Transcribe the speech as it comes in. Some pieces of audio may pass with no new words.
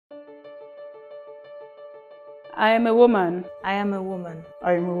I am a woman. I am a woman.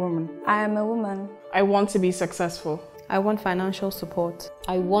 I am a woman. I am a woman. I want to be successful. I want financial support.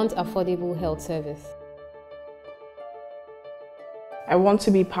 I want affordable health service. I want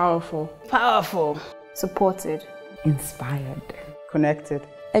to be powerful. Powerful. Supported. Inspired. Connected.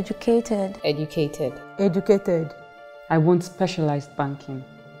 Educated. Educated. Educated. I want specialized banking.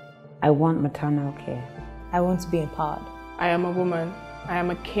 I want maternal care. I want to be empowered. I am a woman. I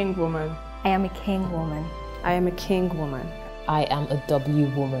am a king woman. I am a king woman. I am a king woman. I am a W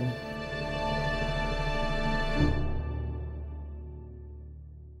woman.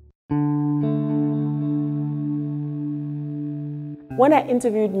 When I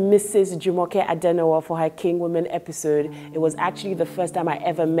interviewed Mrs. Jumoke Adenowo for her King Women episode, it was actually the first time I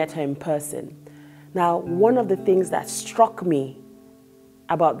ever met her in person. Now, one of the things that struck me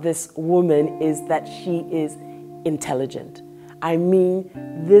about this woman is that she is intelligent. I mean,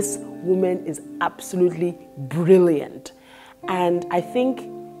 this woman is absolutely brilliant. And I think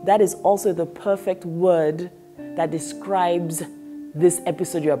that is also the perfect word that describes this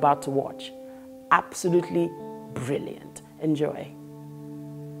episode you're about to watch. Absolutely brilliant. Enjoy.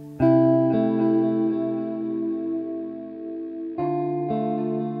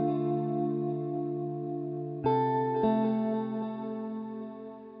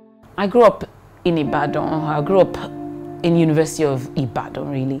 I grew up in Ibadan. I grew up in University of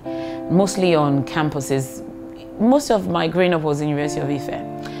Ibadan, really. Mostly on campuses. Most of my growing up was in University of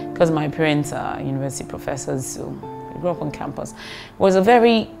Ife because my parents are university professors, so I grew up on campus. It was a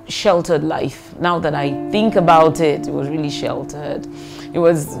very sheltered life. Now that I think about it, it was really sheltered. It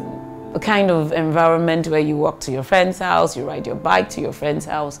was a kind of environment where you walk to your friend's house, you ride your bike to your friend's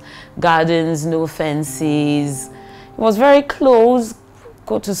house, gardens, no fences. It was very close.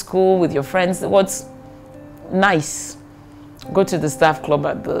 Go to school with your friends. What's nice, go to the staff club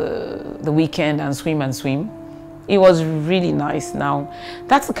at the weekend and swim. It was really nice. Now,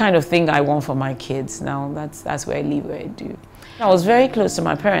 that's the kind of thing I want for my kids. Now, that's where I live, where I do. I was very close to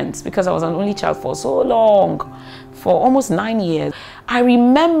my parents because I was an only child for so long, for almost 9 years. I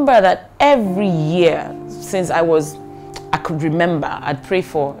remember that every year since I could remember, I'd pray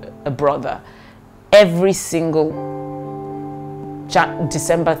for a brother every single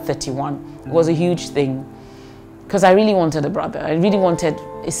December 31. It was a huge thing because I really wanted a brother. I really wanted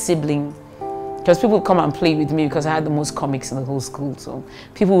a sibling because people would come and play with me because I had the most comics in the whole school. So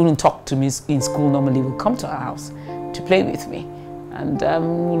people wouldn't talk to me in school normally, would come to our house to play with me and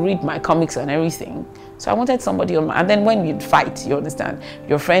read my comics and everything. So I wanted somebody on my, and then when you'd fight, you understand,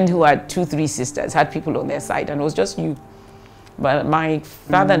 your friend who had 2, 3 sisters had people on their side and it was just you. But my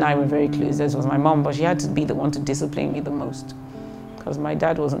father and I were very close. This was my mom, but she had to be the one to discipline me the most, because my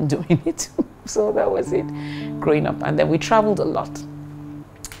dad wasn't doing it. So that was it, growing up. And then we traveled a lot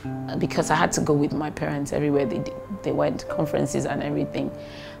because I had to go with my parents everywhere they went, conferences and everything.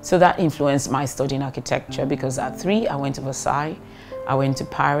 So that influenced my study in architecture because at 3, I went to Versailles, I went to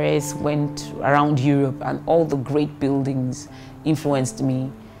Paris, went around Europe, and all the great buildings influenced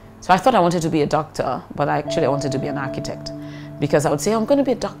me. So I thought I wanted to be a doctor, but I wanted to be an architect because I would say, I'm going to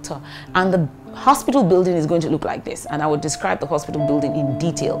be a doctor. And the hospital building is going to look like this. And I would describe the hospital building in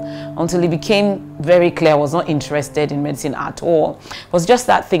detail until it became very clear I was not interested in medicine at all. It was just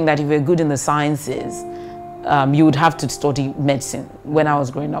that thing that if you're good in the sciences, you would have to study medicine when I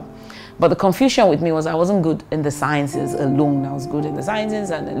was growing up. But the confusion with me was I wasn't good in the sciences alone. I was good in the sciences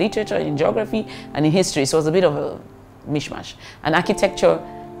and in literature, in geography, and in history. So it was a bit of a mishmash. And architecture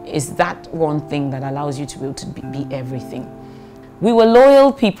is that one thing that allows you to be able to be everything. We were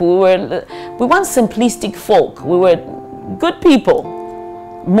loyal people. We weren't simplistic folk. We were good people,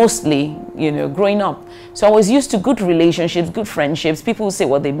 mostly, you know, growing up. So I was used to good relationships, good friendships. People who say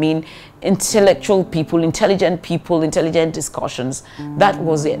what they mean, intellectual people, intelligent discussions. That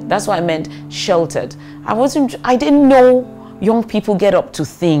was it. That's what I meant sheltered. I didn't know young people get up to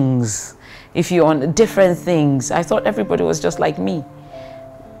things if you're on different things. I thought everybody was just like me.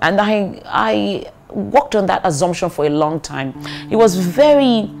 And I worked on that assumption for a long time. It was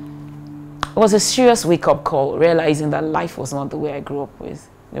a serious wake-up call, realizing that life was not the way I grew up with.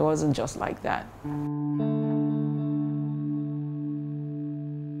 It wasn't just like that.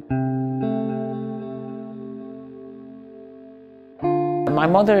 My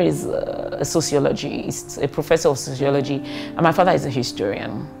mother is a sociologist, a professor of sociology, and my father is a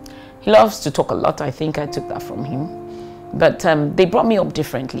historian. He loves to talk a lot. I think I took that from him. But they brought me up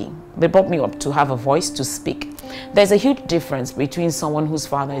differently. They brought me up to have a voice, to speak. There's a huge difference between someone whose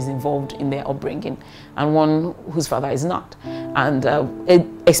father is involved in their upbringing and one whose father is not. And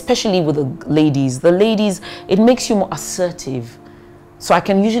especially with the ladies, it makes you more assertive So I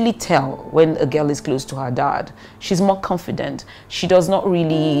can usually tell when a girl is close to her dad. She's more confident. She's not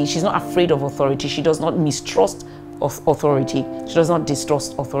afraid of authority. She does not mistrust of authority. She does not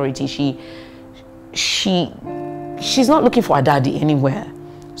distrust authority. She's not looking for a daddy anywhere.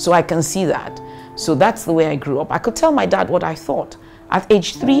 So I can see that. So that's the way I grew up. I could tell my dad what I thought. At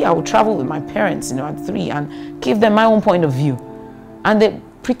age 3, I would travel with my parents, at 3, and give them my own point of view. And they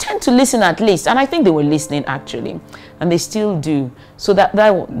pretend to listen at least. And I think they were listening actually. And they still do. So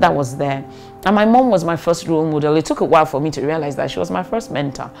that was there. And my mom was my first role model. It took a while for me to realize that she was my first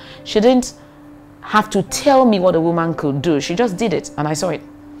mentor. She didn't have to tell me what a woman could do. She just did it, and I saw it.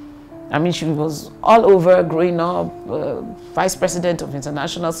 I mean, she was all over growing up, vice president of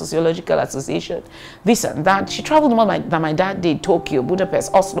International Sociological Association, this and that. She traveled more than my dad did, Tokyo,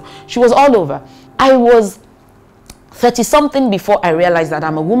 Budapest, Oslo. She was all over. I was 30-something before I realized that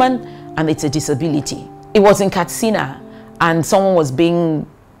I'm a woman and it's a disability. It was in Katsina, and someone was being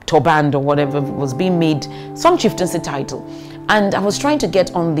turbaned or whatever, was being made some chieftaincy title. And I was trying to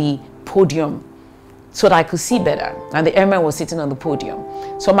get on the podium so that I could see better. And the emir was sitting on the podium.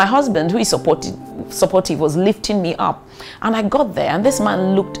 So my husband, who is supportive, was lifting me up. And I got there, and this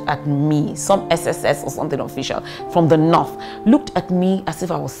man looked at me, some SSS or something official from the north, looked at me as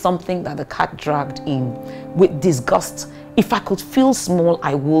if I was something that the cat dragged in with disgust. If I could feel small,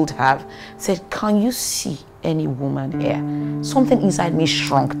 I would have. Said, can you see any woman here? Something inside me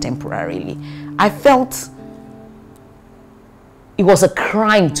shrunk temporarily. I felt it was a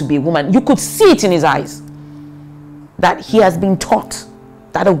crime to be a woman. You could see it in his eyes that he has been taught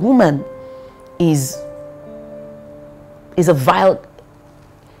that a woman is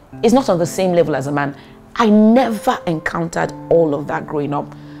not on the same level as a man. I never encountered all of that growing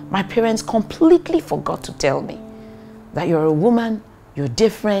up. My parents completely forgot to tell me that you're a woman, you're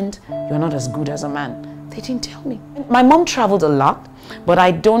different, you're not as good as a man. They didn't tell me. My mom traveled a lot, but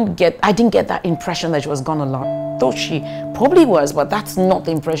I didn't get that impression that she was gone a lot. Though she probably was, but that's not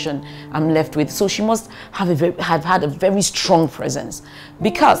the impression I'm left with. So she must have had a very strong presence,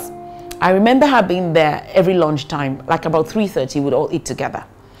 because I remember her being there every lunchtime, like about 3:30, we'd all eat together.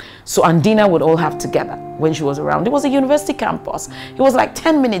 So, and dinner would all have together when she was around. It was a university campus. It was like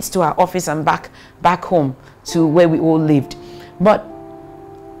 10 minutes to our office and back home to where we all lived. But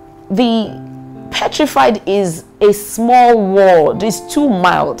the petrified is a small word. It's too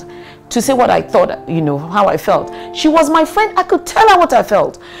mild to say what I thought, how I felt. She was my friend. I could tell her what I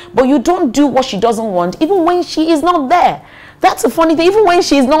felt. But you don't do what she doesn't want, even when she is not there. That's a funny thing, even when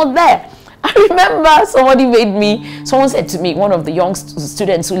she is not there. I remember someone said to me, one of the young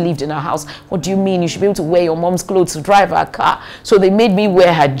students who lived in our house, what do you mean? You should be able to wear your mom's clothes to drive her car. So they made me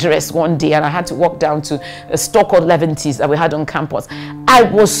wear her dress one day, and I had to walk down to a store called Leventis that we had on campus. I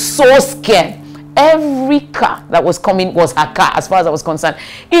was so scared. Every car that was coming was her car, as far as I was concerned.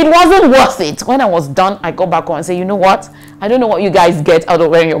 It wasn't worth it. When I was done, I got back home and said, you know what? I don't know what you guys get out of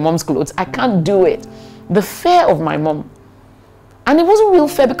wearing your mom's clothes. I can't do it. The fear of my mom. And it wasn't real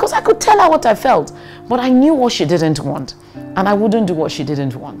fair, because I could tell her what I felt, but I knew what she didn't want, and I wouldn't do what she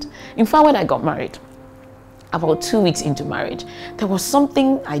didn't want. In fact, when I got married, about 2 weeks into marriage, there was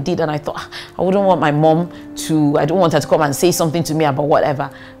something I did, and I thought, I wouldn't want my mom to, I don't want her to come and say something to me about whatever.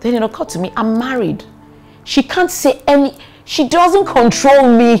 Then it occurred to me, I'm married. She can't say she doesn't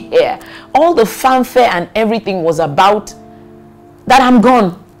control me here. All the fanfare and everything was about that I'm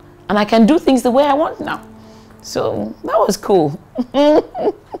gone, and I can do things the way I want now. So that was cool.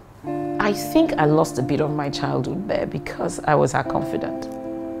 I think I lost a bit of my childhood there, because I was her confidant.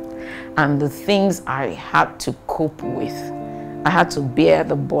 And the things I had to cope with, I had to bear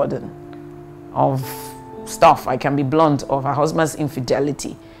the burden of stuff, I can be blunt, of her husband's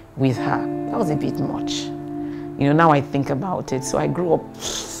infidelity with her. That was a bit much. Now I think about it. So I grew up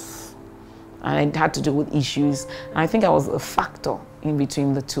and I had to deal with issues. And I think I was a factor in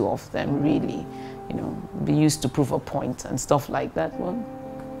between the two of them, really. Be used to prove a point and stuff like that. Well,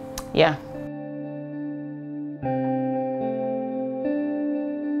 yeah.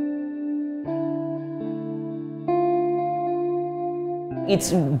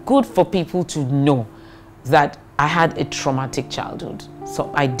 It's good for people to know that I had a traumatic childhood.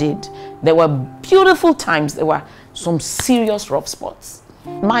 So I did. There were beautiful times. There were some serious rough spots.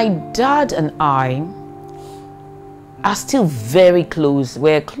 My dad and I are still very close.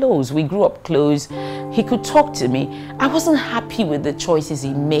 We're close. We grew up close. He could talk to me. I wasn't happy with the choices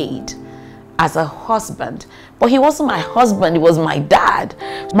he made as a husband, but he wasn't my husband. He was my dad.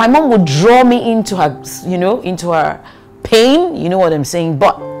 My mom would draw me into her, into her pain. You know what I'm saying?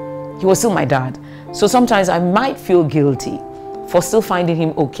 But he was still my dad. So sometimes I might feel guilty for still finding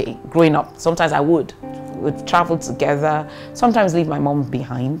him okay growing up. Sometimes I would. We'd travel together, sometimes leave my mom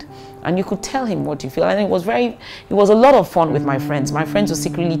behind, and you could tell him what you feel. And it was a lot of fun with my friends. My friends would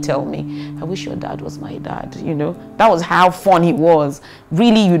secretly tell me, I wish your dad was my dad, you know. That was how fun he was.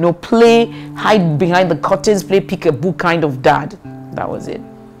 Really, you know, play, hide behind the curtains, play peek-a-boo kind of dad. That was it.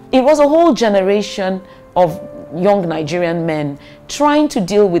 It was a whole generation of young Nigerian men trying to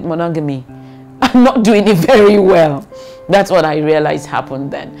deal with monogamy and not doing it very well. That's what I realized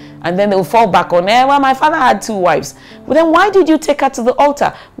happened then. And then they'll fall back on, well, my father had 2 wives. Well, then why did you take her to the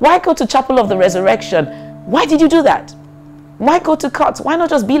altar? Why go to Chapel of the Resurrection? Why did you do that? Why go to court? Why not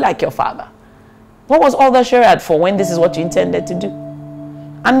just be like your father? What was all the charade for when this is what you intended to do?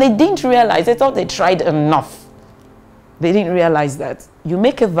 And they didn't realize, they thought they tried enough. They didn't realize that you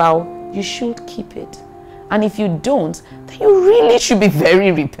make a vow, you should keep it. And if you don't, then you really should be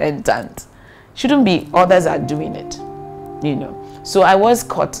very repentant. Shouldn't be others are doing it, you know. So I was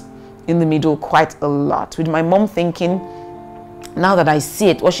caught in the middle quite a lot, with my mom thinking, now that I see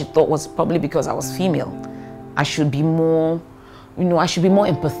it, what she thought was probably because I was female. I should be more, you know, I should be more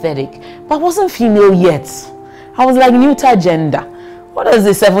empathetic. But I wasn't female yet. I was like neuter gender. What does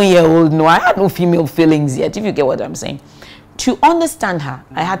a 7-year-old know? I had no female feelings yet, if you get what I'm saying. To understand her,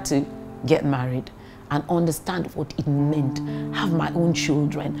 I had to get married and understand what it meant, have my own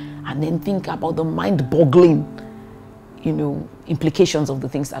children, and then think about the mind-boggling, you know, implications of the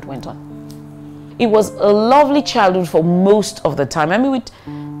things that went on. It was a lovely childhood for most of the time. I mean, we'd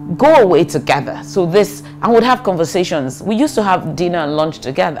go away together. So and would have conversations. We used to have dinner and lunch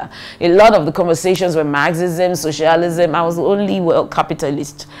together. A lot of the conversations were Marxism, socialism. I was the only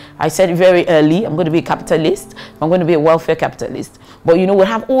capitalist. I said it very early, I'm going to be a capitalist. I'm going to be a welfare capitalist. But you know, we'd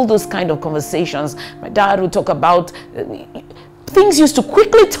have all those kind of conversations. My dad would talk about, things used to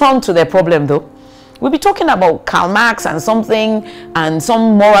quickly turn to their problem though. We'll be talking about Karl Marx and something, and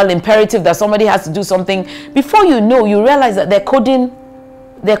some moral imperative that somebody has to do something. Before you know, you realize that they're coding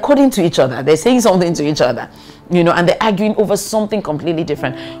to each other. They're saying something to each other, you know, and they're arguing over something completely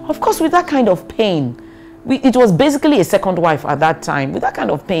different. Of course, with that kind of pain, it was basically a second wife at that time. With that kind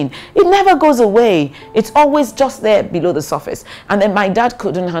of pain, it never goes away. It's always just there below the surface. And then my dad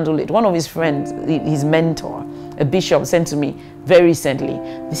couldn't handle it. One of his friends, his mentor, a bishop, sent to me very recently.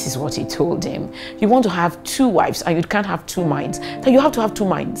 This is what he told him. You want to have 2 wives and you can't have 2 minds. That you have to have 2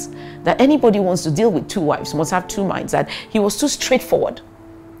 minds. That anybody who wants to deal with 2 wives must have 2 minds. That he was too straightforward.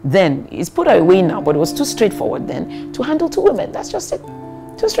 Then, it's put away now, but it was too straightforward then to handle 2 women. That's just it.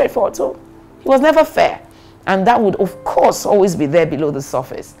 Too straightforward. So he was never fair. And that would, of course, always be there below the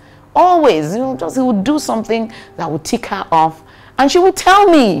surface. Always, you know, just he would do something that would tick her off. And she would tell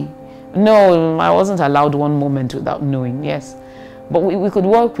me. No, I wasn't allowed one moment without knowing, yes. But we could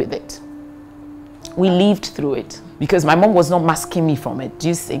work with it. We lived through it. Because my mom was not masking me from it, do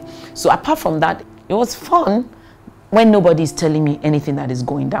you see? So apart from that, it was fun when nobody's telling me anything that is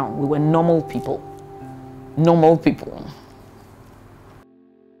going down. We were normal people. Normal people.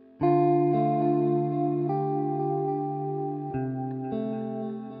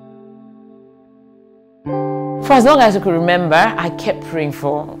 For as long as I could remember, I kept praying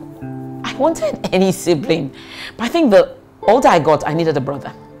for, I wanted any sibling. But I think the older I got, I needed a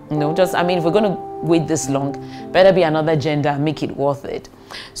brother. You know, just, I mean, if we're going to wait this long, better be another gender, make it worth it.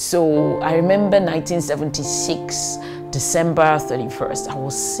 So I remember 1976, December 31st, I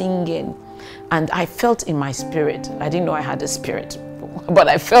was singing and I felt in my spirit, I didn't know I had a spirit, but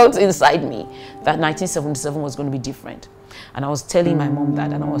I felt inside me that 1977 was going to be different. And I was telling my mom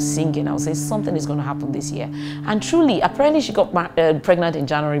that, and I was singing. I was saying something is going to happen this year. And truly, apparently she got pregnant in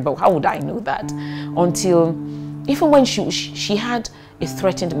January, but how would I know that? Until, even when she had a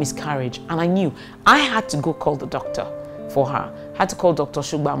threatened miscarriage, and I knew I had to go call the doctor for her. I had to call Dr.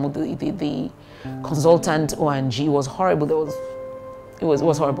 Shugbamu, the consultant ONG. It was horrible. It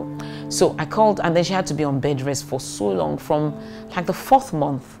was horrible. So I called, and then she had to be on bed rest for so long, from like the 4th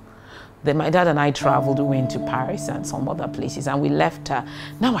month. Then my dad and I traveled. We went to Paris and some other places, and we left her.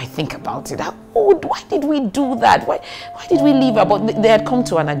 Now I think about it. Oh, why did we do that? Why did we leave her? But they had come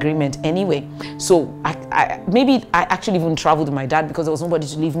to an agreement anyway. So maybe I actually even traveled with my dad because there was nobody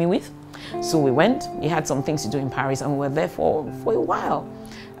to leave me with. So we went. He had some things to do in Paris, and we were there for a while.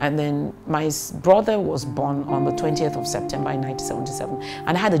 And then my brother was born on the 20th of September in 1977.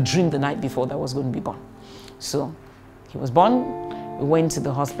 And I had a dream the night before that I was going to be born. So he was born. We went to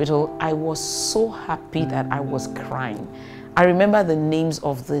the hospital. I was so happy that I was crying. I remember the names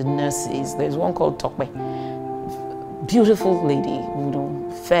of the nurses. There's one called Tokwe. Beautiful lady, you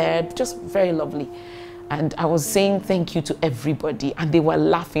know, fair, just very lovely. And I was saying thank you to everybody, and they were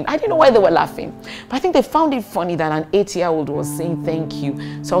laughing. I didn't know why they were laughing, but I think they found it funny that an 8-year-old was saying thank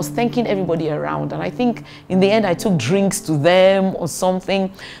you. So I was thanking everybody around, and I think in the end I took drinks to them or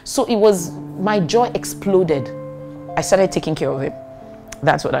something. So it was, my joy exploded. I started taking care of him.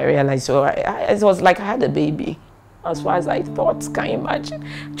 That's what I realized. So it was like I had a baby, as far as I thought. Can you imagine?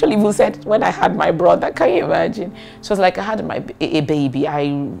 Actually, even said when I had my brother, can you imagine? So it was like I had a baby.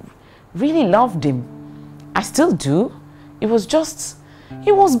 I really loved him. I still do. It was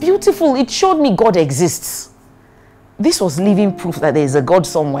beautiful. It showed me God exists. This was living proof that there is a God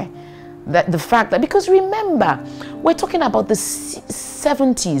somewhere. That the fact that, because remember, we're talking about the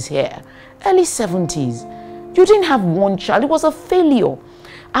 70s here, early 70s. You didn't have one child. It was a failure.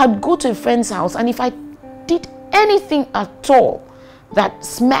 I'd go to a friend's house, and if I did anything at all that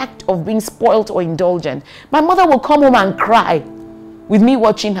smacked of being spoiled or indulgent, my mother would come home and cry with me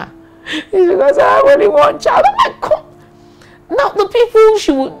watching her. Because I have only one child. I'm like, come. Now the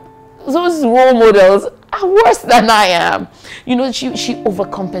people those role models are worse than I am. You know, she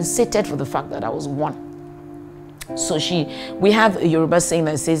overcompensated for the fact that I was one. So we have a Yoruba saying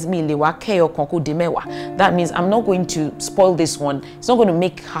that says, that means I'm not going to spoil this one. It's not going to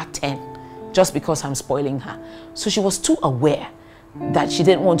make her 10 just because I'm spoiling her. So she was too aware that she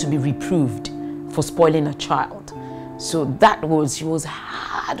didn't want to be reproved for spoiling a child. So she was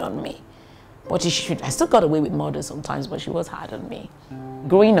hard on me. But I still got away with murder sometimes, but she was hard on me.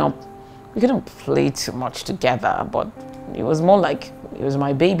 Growing up, we couldn't play too much together, but it was more like it was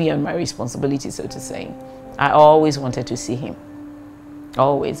my baby and my responsibility, so to say. I always wanted to see him.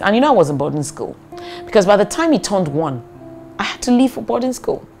 Always. And you know, I was in boarding school. Because by the time he turned 1, I had to leave for boarding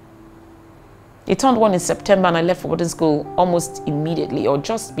school. He turned 1 in September, and I left for boarding school almost immediately, or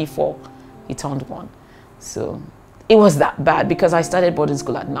just before he turned 1. So it was that bad because I started boarding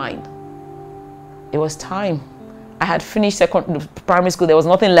school at 9. It was time. I had finished primary school. There was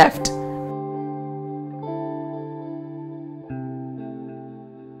nothing left.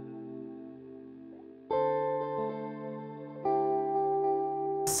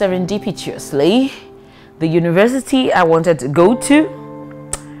 Serendipitously, the university I wanted to go to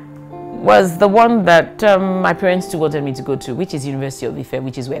was the one that my parents too wanted me to go to, which is University of Ife,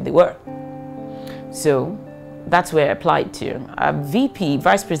 which is where they were. So that's where I applied to. VP,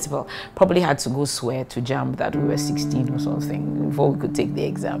 vice principal, probably had to go swear to JAMB that we were 16 or something before we could take the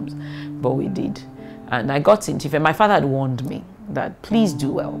exams, but we did. And I got into Ife. My father had warned me that please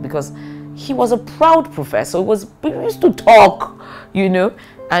do well, because he was a proud professor. We used to talk, you know,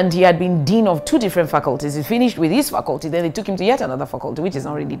 and he had been dean of 2 different faculties. He finished with his faculty, then they took him to yet another faculty, which is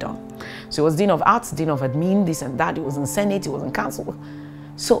already done. So he was dean of arts, dean of admin, this and that. He was in Senate, he was in council.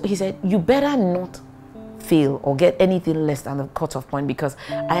 So he said, you better not fail or get anything less than the cutoff point, because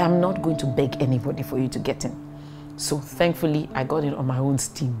I am not going to beg anybody for you to get in. So thankfully, I got in on my own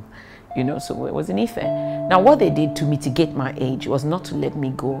steam, you know, so it was in Ife. Now, what they did to mitigate my age was not to let me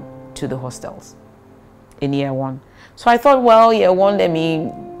go to the hostels in year 1. So I thought, well, year 1, let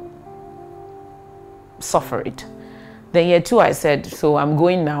me suffer it. Then year 2, I said, so I'm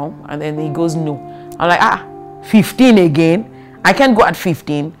going now. And then he goes, no. I'm like, 15 again? I can't go at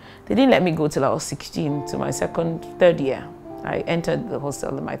 15. They didn't let me go till I was 16, to my third year. I entered the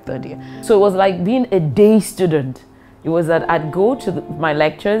hostel in my 3rd year. So it was like being a day student. It was that I'd go to my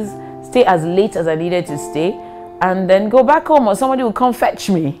lectures, stay as late as I needed to stay, and then go back home, or somebody would come fetch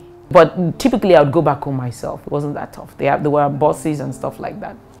me. But typically I would go back home myself. It wasn't that tough. There were bosses and stuff like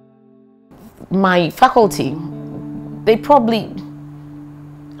that. My faculty, they probably,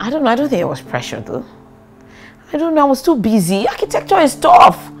 I don't think it was pressure though. I don't know, I was too busy. Architecture is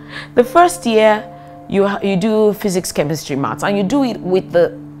tough. The first year, you do physics, chemistry, maths, and you do it with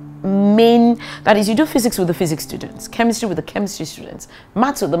the that is, you do physics with the physics students, chemistry with the chemistry students,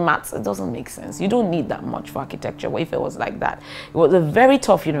 maths with the maths. It doesn't make sense. You don't need that much for architecture. What if it was like that? It was a very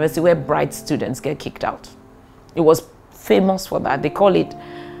tough university where bright students get kicked out. It was famous for that. They call it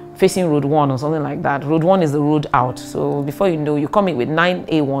facing road 1 or something like that. Road 1 is the road out. So before you know, you're coming with 9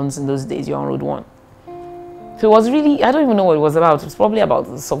 A1s in those days, you're on road 1. So it was really, I don't even know what it was about. It was probably about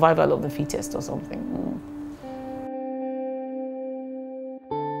the survival of the fittest or something.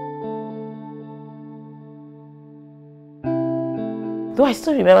 Though I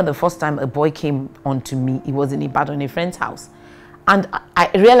still remember the first time a boy came onto me, he was in Ibadan, a friend's house. And I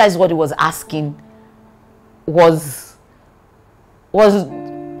realized what he was asking was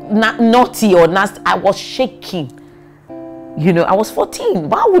not naughty or nasty. I was shaking. You know, I was 14.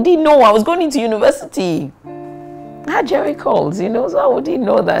 Why would he know I was going into university? I had Jerry calls, you know, so how would he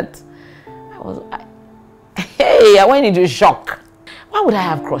know that? I went into shock. Why would I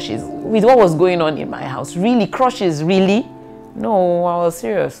have crushes with what was going on in my house? Really? Crushes? Really? No, I was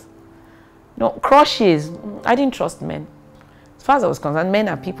serious. No, crushes. I didn't trust men. As far as I was concerned, men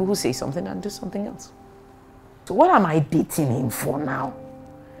are people who say something and do something else. So what am I dating him for now?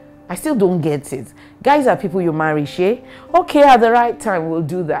 I still don't get it. Guys are people you marry, Shay. Okay, at the right time, we'll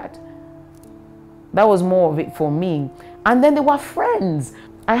do that. That was more of it for me. And then they were friends.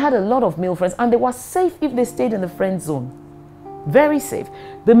 I had a lot of male friends, and they were safe if they stayed in the friend zone. Very safe.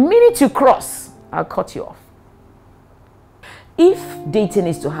 The minute you cross, I'll cut you off. If dating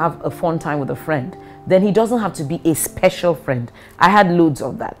is to have a fun time with a friend, then he doesn't have to be a special friend. I had loads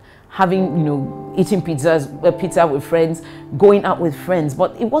of that. Having, eating pizza with friends, going out with friends,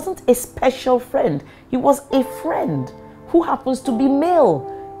 but it wasn't a special friend. He was a friend who happens to be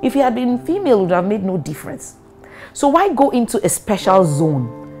male. If he had been female, it would have made no difference. So why go into a special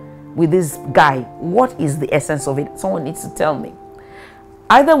zone with this guy? What is the essence of it? Someone needs to tell me.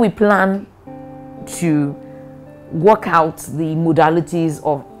 Either we plan to work out the modalities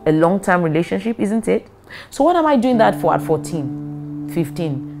of a long-term relationship, isn't it? So what am I doing that for at 14,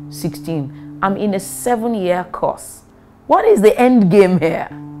 15, 16? I'm in a 7-year course. What is the end game here?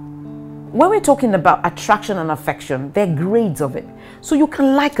 When we're talking about attraction and affection, there are grades of it. So you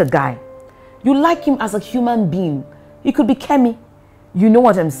can like a guy. You like him as a human being. He could be Kemi. You know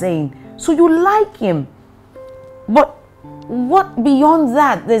what I'm saying? So you like him. But what beyond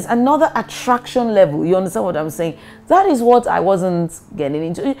that? There's another attraction level. You understand what I'm saying? That is what I wasn't getting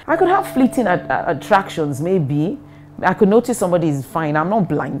into. I could have fleeting attractions, maybe. I could notice somebody is fine. I'm not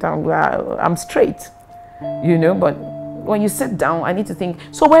blind. I'm straight. But when you sit down, I need to think,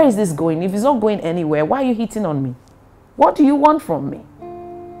 so where is this going? If it's not going anywhere, why are you hitting on me? What do you want from me?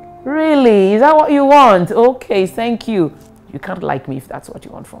 Really? Is that what you want? Okay, thank you. You can't like me if that's what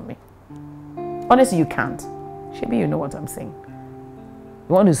you want from me. Honestly, you can't. Maybe you know what I'm saying.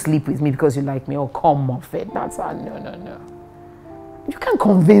 You want to sleep with me because you like me? Oh, come off it. That's no. You can't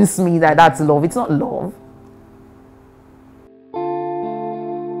convince me that that's love. It's not love.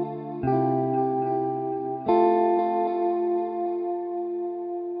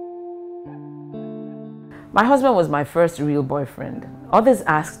 My husband was my first real boyfriend. Others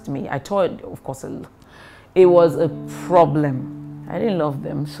asked me. I thought, of course, it was a problem. I didn't love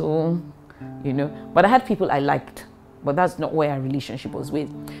them, so, But I had people I liked, but that's not where our relationship was with.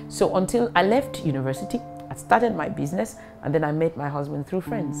 So until I left university, I started my business, and then I met my husband through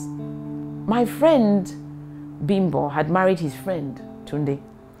friends. My friend, Bimbo, had married his friend, Tunde.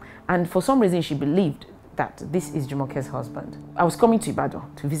 And for some reason, she believed that this is Jumoke's husband. I was coming to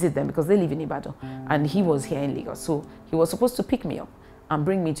Ibadan to visit them because they live in Ibadan, and he was here in Lagos. So he was supposed to pick me up and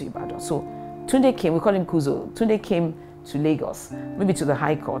bring me to Ibadan. So Tunde came, we call him Kuzo. Tunde came to Lagos, maybe to the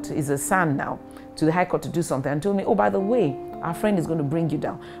High Court, he's a son now, to the High Court to do something, and told me, oh, by the way, our friend is going to bring you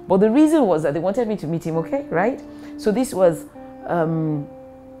down. But the reason was that they wanted me to meet him, okay, right? So this was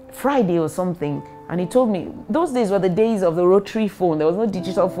Friday or something, and he told me, those days were the days of the rotary phone. There was no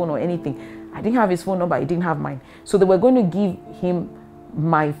digital phone or anything. I didn't have his phone number, he didn't have mine. So they were going to give him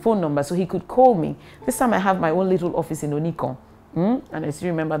my phone number so he could call me. This time I have my own little office in Onikon. And I still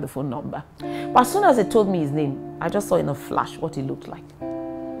remember the phone number. But as soon as he told me his name, I just saw in a flash what he looked like.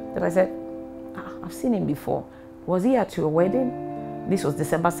 Then I said, I've seen him before. Was he at your wedding? This was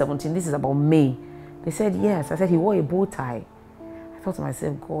December 17. This is about May. They said, yes. I said, he wore a bow tie. I thought to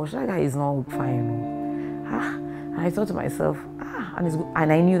myself, gosh, that guy is not fine. And I thought to myself,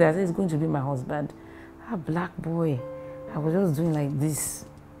 and I knew that he's going to be my husband. Black boy. I was just doing like this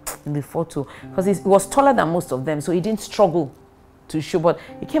in the photo because he was taller than most of them, so he didn't struggle to show, but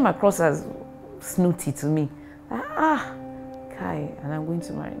he came across as snooty to me. Kai, and I'm going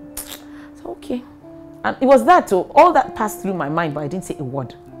to marry him. So okay, and it was that. So all that passed through my mind, but I didn't say a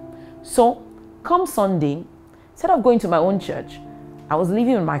word. So come Sunday, instead of going to my own church, I was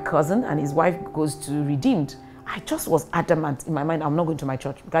living with my cousin, and his wife goes to Redeemed. I just was adamant in my mind, I'm not going to my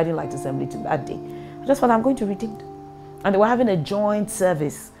church, Guiding Light Assembly to that day. I just thought I'm going to Redeemed. And they were having a joint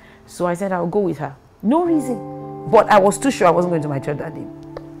service. So I said, I'll go with her. No reason. But I was too sure I wasn't going to my church that day.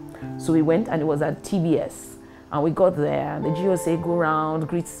 So we went, and it was at TBS. And we got there, and the GO said, go around,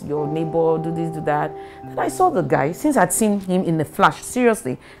 greet your neighbor, do this, do that. Then I saw the guy. Since I'd seen him in the flash,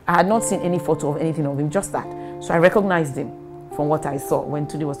 seriously, I had not seen any photo of anything of him, just that. So I recognized him from what I saw when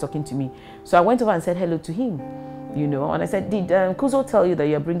Tunde was talking to me. So I went over and said hello to him, and I said, did Kuzo tell you that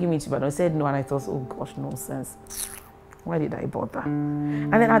you're bringing me to Ibadan? I said no, and I thought, oh gosh, nonsense. Why did I bother?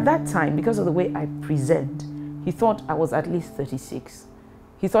 And then at that time, because of the way I present, he thought I was at least 36.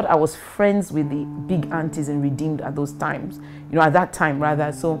 He thought I was friends with the big aunties and Redeemed at those times. At that time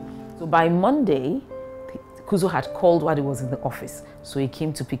rather. So by Monday, Kuzo had called while he was in the office, so he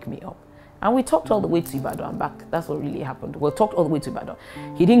came to pick me up. And we talked all the way to Ibadan and back. That's what really happened. We talked all the way to Ibadan.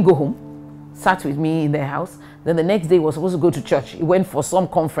 He didn't go home, sat with me in their house. Then the next day he was supposed to go to church. He went for some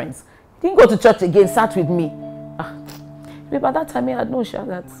conference. He didn't go to church again, sat with me. By that time I had no shot,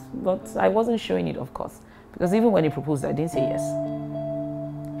 but I wasn't showing it, of course. Because even when he proposed, I didn't say yes.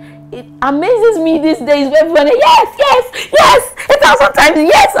 It amazes me these days when everyone says, yes, yes, yes, 1,000 times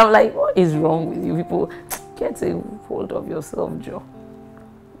yes. I'm like, what is wrong with you people? Get a hold of yourself, Joe.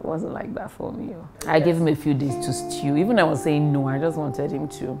 It wasn't like that for me. I gave him a few days to stew. Even I was saying no, I just wanted him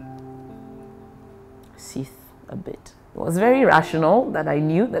to seethe a bit. It was very rational that I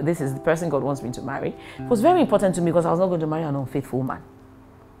knew that this is the person God wants me to marry. It was very important to me because I was not going to marry an unfaithful man.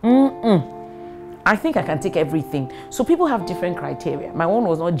 I think I can take everything. So people have different criteria. My one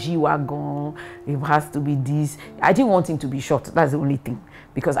was not G-Wagon, it has to be this. I didn't want him to be short, that's the only thing.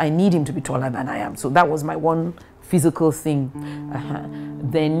 Because I need him to be taller than I am. So that was my one physical thing.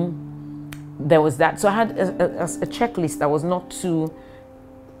 Then there was that. So I had a checklist that was not too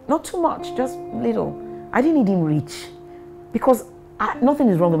much, just little. I didn't need him rich because nothing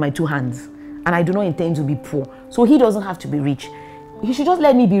is wrong with my two hands. And I do not intend to be poor. So he doesn't have to be rich. He should just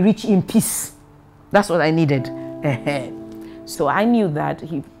let me be rich in peace. That's what I needed. So I knew that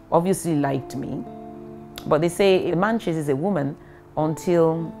he obviously liked me. But they say a man chases a woman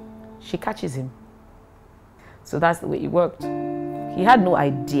until she catches him. So that's the way it worked. He had no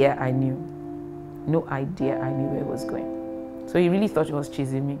idea I knew. No idea I knew where he was going. So he really thought he was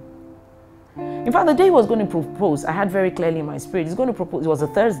chasing me. In fact, the day he was going to propose, I had very clearly in my spirit, he's going to propose, it was a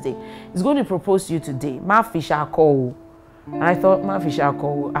Thursday, he's going to propose to you today. Ma fisha call. And I thought, ma fisha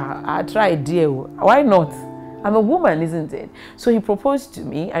call, I tried, dear. Why not? I'm a woman, isn't it? So he proposed to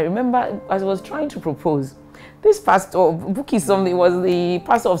me. I remember as I was trying to propose, this pastor, Buki something, was the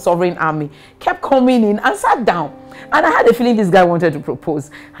pastor of Sovereign Army, kept coming in and sat down. And I had a feeling this guy wanted to propose.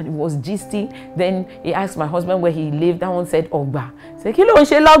 And it was gisty. Then he asked my husband where he lived. That one said, Ogba. He said, Kilo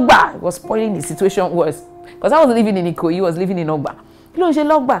Nshe Logba. It was spoiling the situation worse. Because I was living in Iko, he was living in Ogba. Kilo Nshe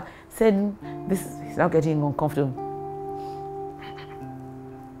Logba. Said, he's now getting uncomfortable.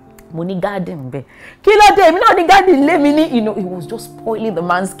 Money garden, Kilo de, me not the garden, let me. You know, it was just spoiling the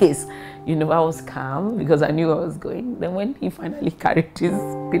man's case. You know, I was calm because I knew I was going. Then when he finally carried his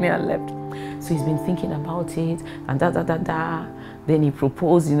penny and left, so he's been thinking about it and Then he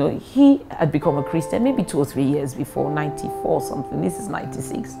proposed. You know, he had become a Christian maybe 2 or 3 years before, 94 something. This is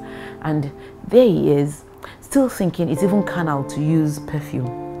 96, and there he is, still thinking it's even carnal to use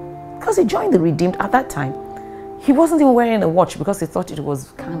perfume because he joined the Redeemed at that time. He wasn't even wearing a watch because he thought it was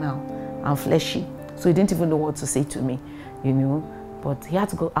carnal and fleshy. So he didn't even know what to say to me, you know. But he had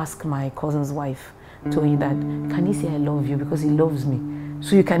to go ask my cousin's wife, told me that, can he say I love you? Because he loves me.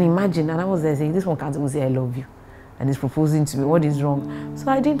 So you can imagine, and I was there saying, this one can't even say I love you. And he's proposing to me, what is wrong? So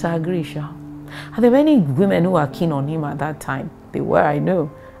I didn't agree, Sha. Are there many women who are keen on him at that time? They were, I know.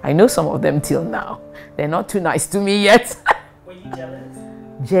 I know some of them till now. They're not too nice to me yet. Were you jealous?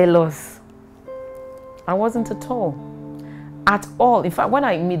 Jealous. I wasn't at all. At all. In fact, when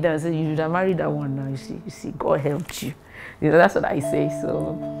I meet them, I say, you should have married that one now. You see, God helped you. You know, that's what I say.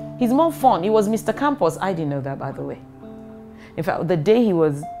 So he's more fun. He was Mr. Campus. I didn't know that, by the way. In fact, the day he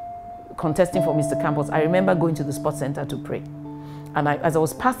was contesting for Mr. Campus, I remember going to the sports center to pray. And as I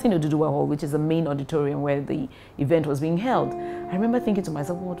was passing Oduduwa Hall, which is the main auditorium where the event was being held, I remember thinking to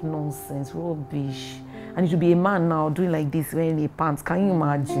myself, what nonsense, rubbish. And it would be a man now doing like this, wearing a pants. Can you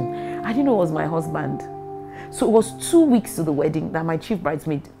imagine? I didn't know it was my husband. So it was 2 weeks to the wedding that my chief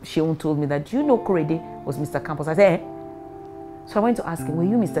bridesmaid, Sheon, told me that, do you know Korede was Mr. Campus? I said, eh? So I went to ask him, were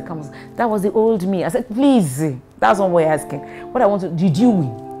you Mr. Campus? That was the old me. I said, please, that's one way asking. What I want to, did you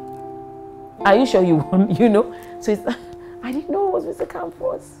win? Are you sure you won? You know? So it's, I didn't know it was Mr.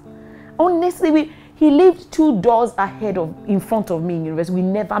 Campus. Honestly, he lived 2 doors in front of me in university. We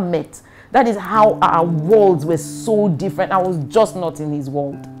never met. That is how our worlds were so different. I was just not in his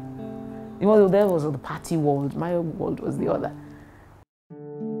world. You know, there was the party world. My world was the other.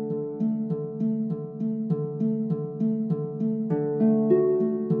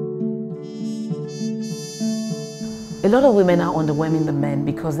 A lot of women are underwhelming the men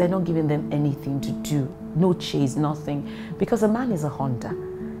because they're not giving them anything to do. No chase, nothing. Because a man is a hunter.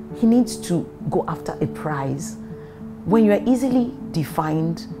 He needs to go after a prize. When you are easily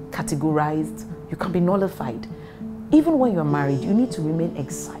defined, categorized, you can be nullified. Even when you're married, you need to remain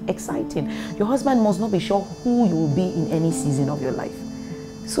exciting. Your husband must not be sure who you will be in any season of your life.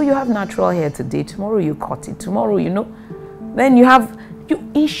 So you have natural hair today, tomorrow you cut it, tomorrow, you know. Then you have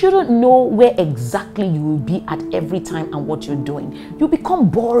You shouldn't know where exactly you will be at every time and what you're doing. You become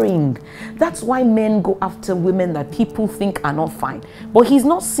boring. That's why men go after women that people think are not fine. But he's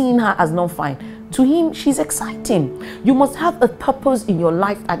not seeing her as not fine. To him, she's exciting. You must have a purpose in your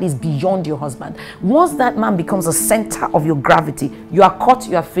life that is beyond your husband. Once that man becomes a center of your gravity, you are caught,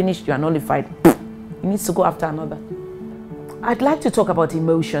 you are finished, you are nullified. He needs to go after another. I'd like to talk about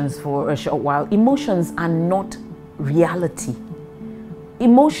emotions for a short while. Emotions are not reality.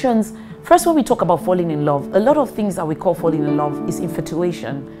 Emotions, first when we talk about falling in love, a lot of things that we call falling in love is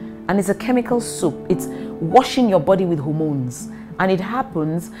infatuation, and it's a chemical soup. It's washing your body with hormones, and it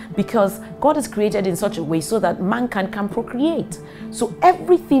happens because God is created in such a way so that mankind can procreate. So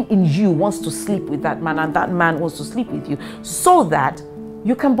everything in you wants to sleep with that man, and that man wants to sleep with you so that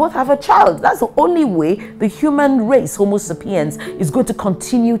you can both have a child. That's the only way the human race, Homo sapiens, is going to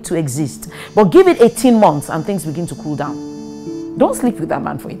continue to exist. But give it 18 months and things begin to cool down. Don't sleep with that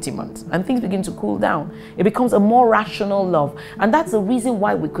man for 18 months and things begin to cool down. It becomes a more rational love. And that's the reason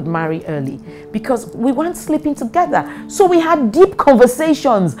why we could marry early, because we weren't sleeping together. So we had deep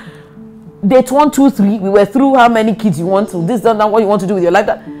conversations. Date 1, 2, 3, we were through how many kids you want to, this, that, what you want to do with your life.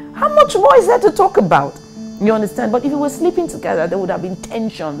 That. How much more is there to talk about? You understand? But if we were sleeping together, there would have been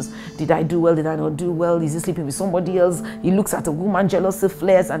tensions. Did I do well? Did I not do well? Is he sleeping with somebody else? He looks at a woman, jealousy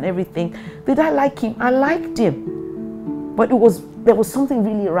flares and everything. Did I like him? I liked him. But there was something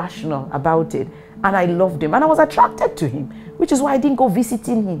really irrational about it. And I loved him. And I was attracted to him, which is why I didn't go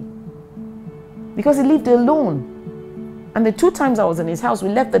visiting him. Because he lived alone. And the 2 times I was in his house, we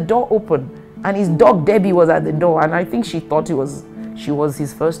left the door open. And his dog, Debbie, was at the door. And I think she thought she was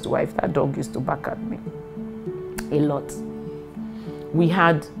his first wife. That dog used to bark at me a lot. We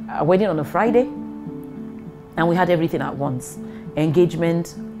had a wedding on a Friday. And we had everything at once.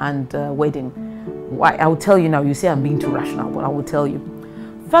 Engagement and wedding. Why? I will tell you now. You say I'm being too rational, but I will tell you.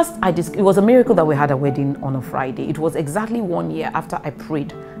 First, it was a miracle that we had a wedding on a Friday. It was exactly 1 year after I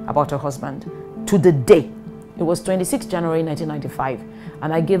prayed about her husband. To the day. It was 26 January 1995.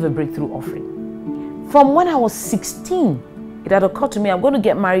 And I gave a breakthrough offering. From when I was 16, it had occurred to me, I'm going to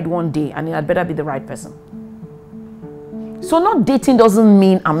get married one day and it had better be the right person. So not dating doesn't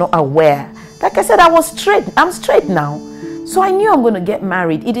mean I'm not aware. Like I said, I'm straight now. So I knew I'm going to get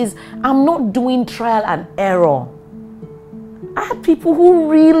married. I'm not doing trial and error. I had people who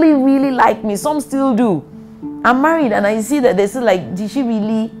really, really like me. Some still do. I'm married and I see that they're still like, did she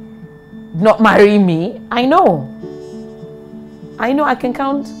really not marry me? I know I can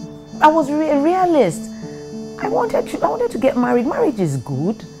count. I was a realist. I wanted to get married. Marriage is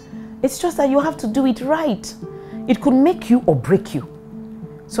good. It's just that you have to do it right. It could make you or break you.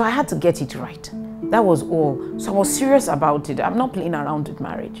 So I had to get it right. That was all. So I was serious about it. I'm not playing around with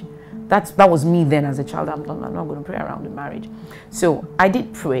marriage. That was me then as a child. I'm not going to play around with marriage. So I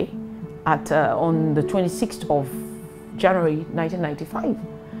did pray on the 26th of January 1995.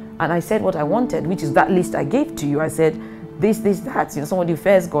 And I said what I wanted, which is that list I gave to you. I said, this, that. Somebody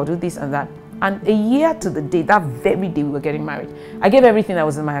fears God, do this and that. And a year to the day, that very day we were getting married. I gave everything that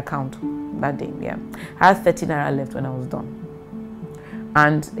was in my account that day, yeah. I had 30 naira left when I was done.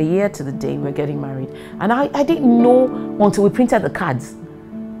 And a year to the day, we were getting married. And I didn't know until we printed the cards.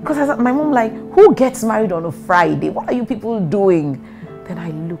 Because my mom like, who gets married on a Friday? What are you people doing? Then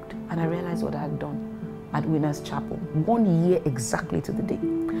I looked and I realized what I had done at Winners Chapel. 1 year exactly to the day.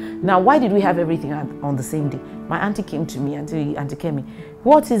 Now, why did we have everything on the same day? My auntie came to me, Auntie Kemi.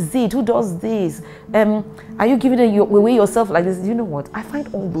 What is it? Who does this? Are you giving away yourself like this? You know what? I find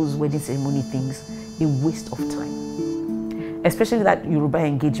all those wedding ceremony things a waste of time. Especially that Yoruba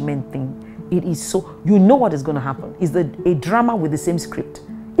engagement thing. It is so, you know what is going to happen. It's a drama with the same script.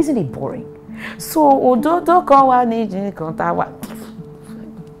 Isn't it boring? So, you're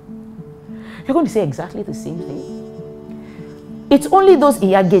going to say exactly the same thing. It's only those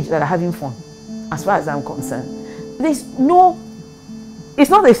Iyagage that are having fun, as far as I'm concerned. It's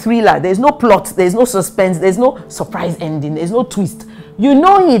not a thriller. There's no plot. There's no suspense. There's no surprise ending. There's no twist. You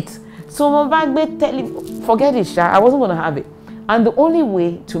know it. So, forget it, Sha. I wasn't going to have it. And the only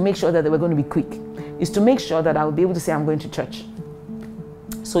way to make sure that they were going to be quick is to make sure that I will be able to say I'm going to church.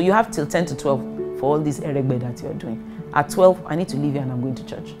 So you have till 10 to 12 for all this eregbe that you're doing. At 12, I need to leave here and I'm going to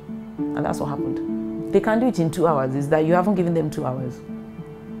church. And that's what happened. They can do it in 2 hours. Is that you haven't given them 2 hours.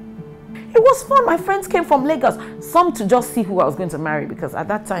 It was fun. My friends came from Lagos. Some to just see who I was going to marry, because at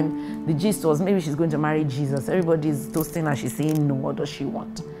that time, the gist was maybe she's going to marry Jesus. Everybody's toasting her. She's saying, no, what does she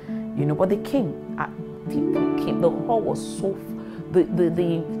want? You know, but they came. People came. The hall was so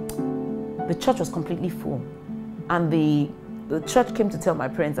the church was completely full. And the church came to tell my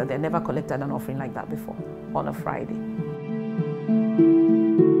parents that they never collected an offering like that before on a Friday.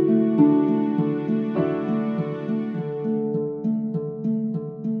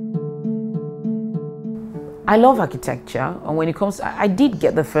 I love architecture, and when it comes to, I did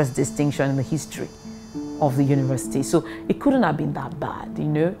get the first distinction in the history of the university, so it couldn't have been that bad, you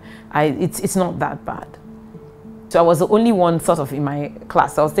know. It's not that bad. So I was the only one sort of in my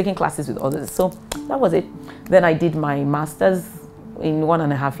class. I was taking classes with others, so that was it. Then I did my master's in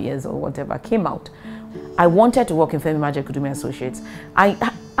 1.5 years or whatever, came out. I wanted to work in Kemi Adetiba Associates. I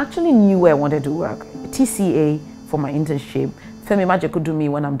actually knew where I wanted to work. TCA for my internship, Kemi Adetiba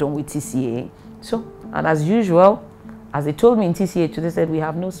when I'm done with TCA. So, and as usual, as they told me in TCA, they said, we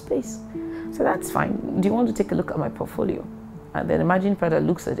have no space. So that's fine. Do you want to take a look at my portfolio? And then Imagine Partner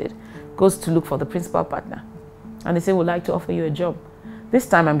looks at it, goes to look for the principal partner. And they say, we'd like to offer you a job. This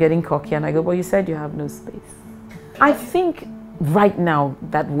time I'm getting cocky and I go, well, you said you have no space. I think right now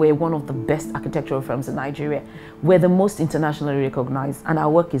that we're one of the best architectural firms in Nigeria. We're the most internationally recognized and our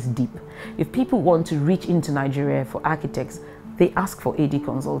work is deep. If people want to reach into Nigeria for architects, they ask for AD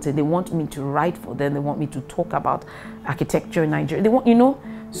consulting. They want me to write for them. They want me to talk about architecture in Nigeria. They want, you know,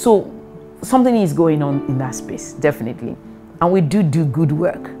 so something is going on in that space, definitely. And we do good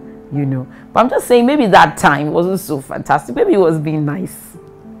work, you know. But I'm just saying, maybe that time wasn't so fantastic. Maybe it was being nice.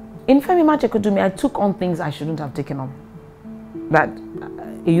 In Kemi Adetiba, I took on things I shouldn't have taken on, that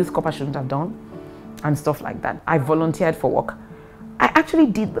a youth corps shouldn't have done, and stuff like that. I volunteered for work. I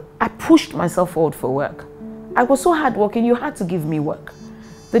actually I pushed myself forward for work. I was so hardworking, you had to give me work.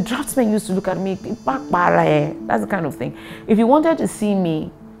 The draftsmen used to look at me, that's the kind of thing. If you wanted to see me,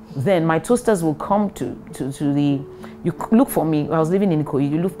 then my toasters will come to you look for me. I was living in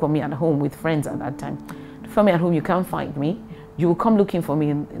Ikoyi, you look for me at home with friends at that time. For me at home, you can't find me. You will come looking for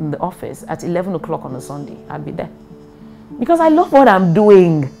me in the office at 11 o'clock on a Sunday. I'll be there. Because I love what I'm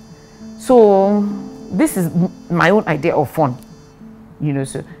doing. So this is my own idea of fun. You know,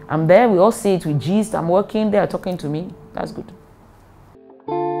 so I'm there, we all see it, we gist, I'm working, they are talking to me. That's good.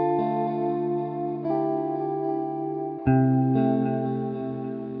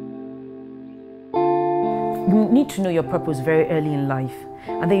 You need to know your purpose very early in life,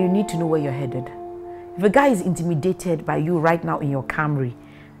 and then you need to know where you're headed. If a guy is intimidated by you right now in your Camry,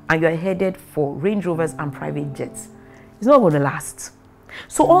 and you're headed for Range Rovers and private jets, it's not going to last.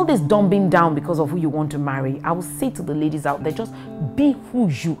 So all this dumbing down because of who you want to marry, I will say to the ladies out there, just be who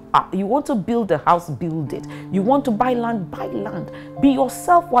you are. You want to build a house, build it. You want to buy land, buy land. Be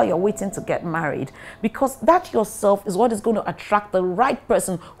yourself while you're waiting to get married, because that yourself is what is going to attract the right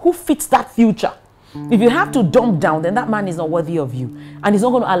person who fits that future. If you have to dumb down, then that man is not worthy of you, and he's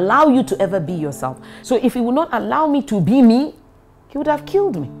not going to allow you to ever be yourself. So if he would not allow me to be me, he would have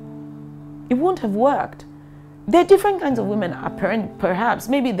killed me. It won't have worked. There are different kinds of women, perhaps.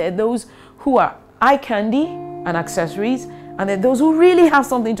 Maybe there are those who are eye candy and accessories, and there are those who really have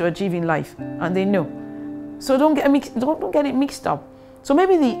something to achieve in life, and they know. So don't get it mixed up. So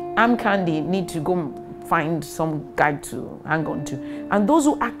maybe the arm candy need to go find some guy to hang on to, and those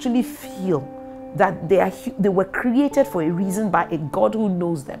who actually feel that they were created for a reason by a God who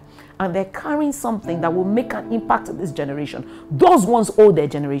knows them, and they're carrying something that will make an impact in this generation. Those ones owe their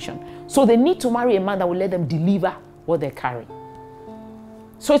generation. So they need to marry a man that will let them deliver what they're carrying.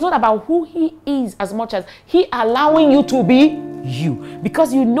 So it's not about who he is as much as he allowing you to be you.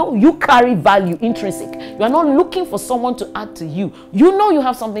 Because you know you carry value, intrinsic. You are not looking for someone to add to you. You know you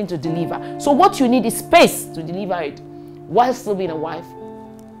have something to deliver. So what you need is space to deliver it, while still being a wife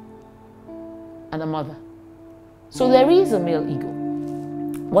and a mother. So there is a male ego.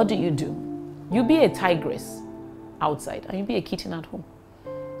 What do? You be a tigress outside and you be a kitten at home,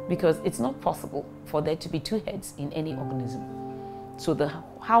 because it's not possible for there to be two heads in any organism. So the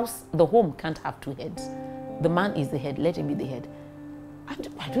home can't have two heads. The man is the head, let him be the head.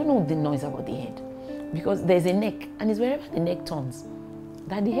 I don't know the noise about the head, because there's a neck, and it's wherever the neck turns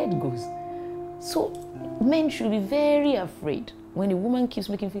that the head goes. So men should be very afraid when a woman keeps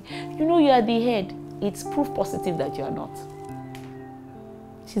making feel, you know you are the head. It's proof positive that you are not.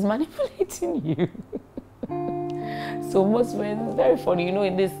 She's manipulating you. So most men, it's very funny, you know,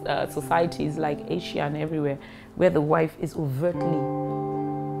 in this societies like Asia and everywhere, where the wife is overtly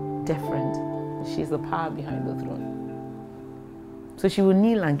different. She's the power behind the throne. So she will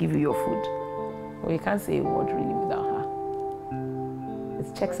kneel and give you your food. Well, you can't say a word really without her.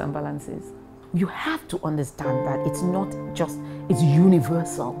 It's checks and balances. You have to understand that it's not just, it's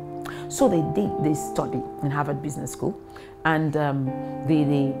universal. So they study in Harvard Business School, and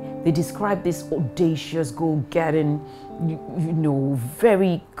they describe this audacious, go-getting, you know,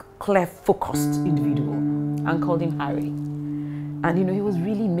 very clear, focused individual, and called him Harry. And you know, he was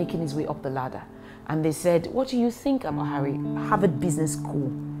really making his way up the ladder. And they said, what do you think about Harvard Business School?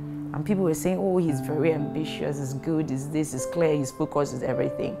 And people were saying, oh, he's very ambitious, he's good, he's this, he's clear, he's focused, he's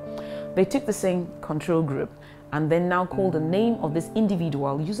everything. They took the same control group and then now called the name of this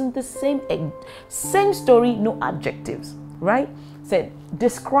individual using the same story, no adjectives, right? Said,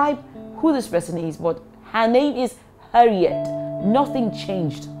 describe who this person is, but her name is Harriet. Nothing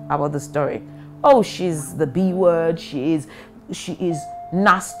changed about the story. Oh, she's the B word, she is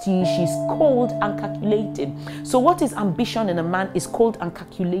nasty, she's cold and calculating. So what is ambition in a man is cold and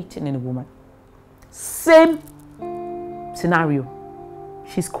calculating in a woman. Same scenario.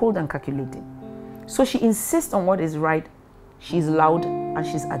 She's cold and calculating. So she insists on what is right. She's loud and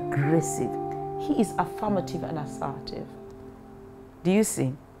she's aggressive. He is affirmative and assertive. Do you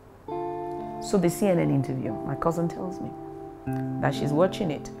see? So the CNN interview, my cousin tells me that she's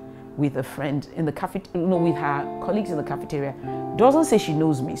watching it with a friend in the with her colleagues in the cafeteria. Doesn't say she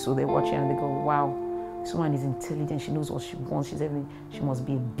knows me, so they're watching and they go, wow, this woman is intelligent, she knows what she wants, she's everything, she must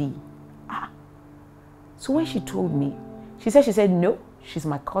be a B. So when she told me, she said, no, she's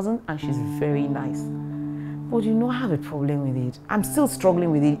my cousin and she's very nice. But you know, I have a problem with it. I'm still struggling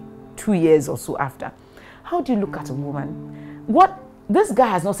with it 2 years or so after. How do you look at a woman? This guy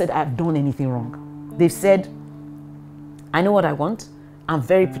has not said I've done anything wrong. They've said, I know what I want. I'm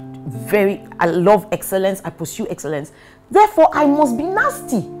I love excellence. I pursue excellence. Therefore, I must be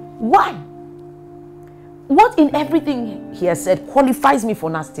nasty. Why? What in everything he has said qualifies me for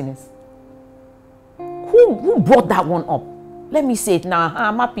nastiness? Who brought that one up? Let me say it now.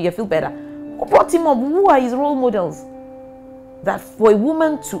 I'm happy. I feel better. Who brought him up? Who are his role models? That for a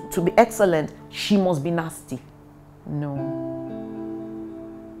woman to be excellent, she must be nasty. No.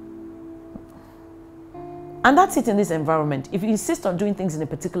 And that's it in this environment. If you insist on doing things in a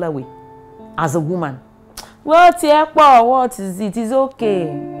particular way, as a woman, what is it? It's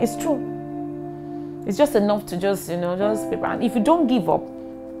okay. It's true. It's just enough to just paper. And if you don't give up,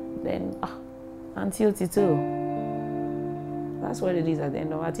 then until Tito. That's what it is at the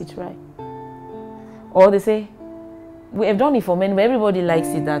end of it, right? Or they say, we have done it for men, but everybody likes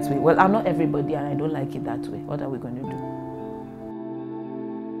it that way. Well, I'm not everybody and I don't like it that way. What are we going to do?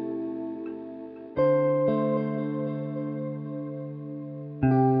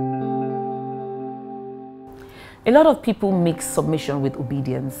 A lot of people mix submission with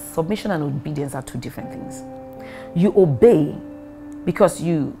obedience. Submission and obedience are two different things. You obey because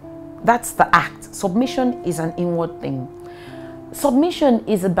that's the act. Submission is an inward thing. Submission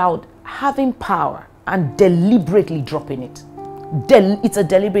is about having power and deliberately dropping it. It's a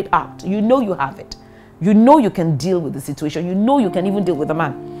deliberate act. You know you have it. You know you can deal with the situation. You know you can even deal with a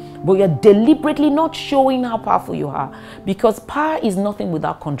man. But you're deliberately not showing how powerful you are, because power is nothing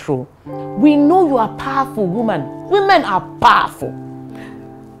without control. We know you are powerful, woman. Women are powerful.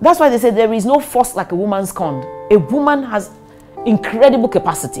 That's why they say there is no force like a woman's corn. A woman has incredible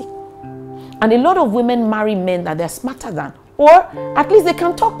capacity. And a lot of women marry men that they're smarter than, or at least they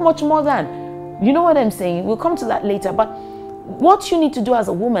can talk much more than. You know what I'm saying? We'll come to that later. But what you need to do as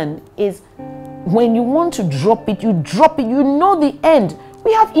a woman is when you want to drop it, you drop it. You know the end.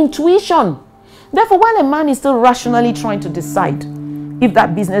 We have intuition. Therefore, while a man is still rationally trying to decide if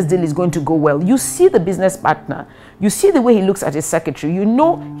that business deal is going to go well, you see the business partner, you see the way he looks at his secretary, you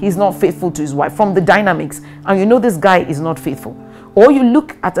know he's not faithful to his wife from the dynamics, and you know this guy is not faithful. Or you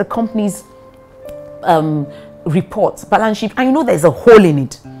look at a company's report, balance sheet, and you know there's a hole in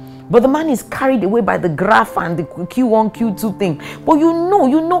it. But the man is carried away by the graph and the Q1, Q2 thing. But you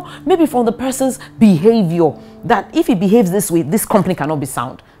know, maybe from the person's behavior, that if he behaves this way, this company cannot be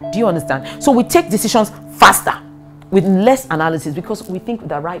sound. Do you understand? So we take decisions faster, with less analysis, because we think with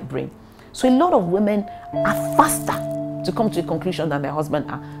the right brain. So a lot of women are faster to come to a conclusion than their husband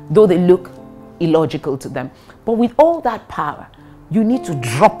are, though they look illogical to them. But with all that power, you need to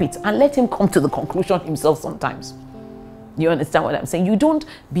drop it and let him come to the conclusion himself sometimes. You understand what I'm saying? You don't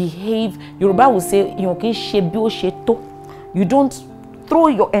behave, Yoruba will say, you don't throw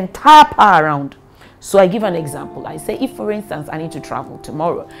your entire power around. So I give an example. I say, if for instance, I need to travel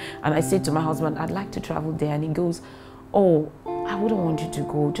tomorrow, and I say to my husband, I'd like to travel there, and he goes, oh, I wouldn't want you to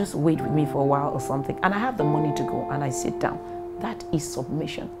go, just wait with me for a while or something, and I have the money to go, and I sit down. That is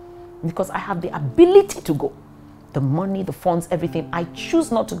submission, because I have the ability to go. The money, the funds, everything. I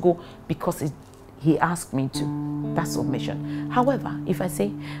choose not to go because he asked me to. That's submission. However, if I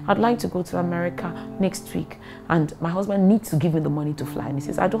say, I'd like to go to America next week, and my husband needs to give me the money to fly, and he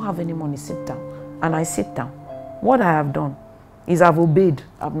says, I don't have any money, sit down. And I sit down. What I have done is I've obeyed,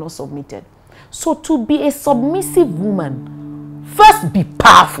 I've not submitted. So to be a submissive woman, first be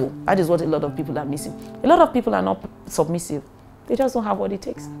powerful. That is what a lot of people are missing. A lot of people are not submissive. They just don't have what it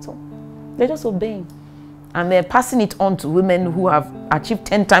takes. So They're just obeying. And they're passing it on to women who have achieved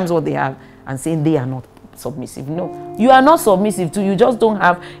 10 times what they have and saying they are not submissive. No, you are not submissive to, you just don't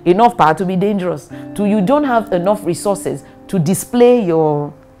have enough power to be dangerous. To, you don't have enough resources to display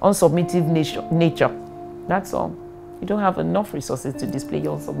your unsubmissive nature. That's all. You don't have enough resources to display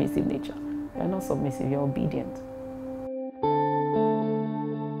your unsubmissive nature. You're not submissive, you're obedient.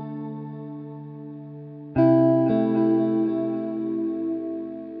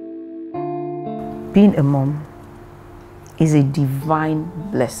 Being a mom is a divine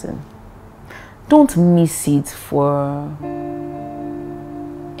blessing. Don't miss it for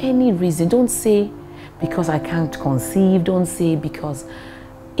any reason. Don't say because I can't conceive. Don't say because,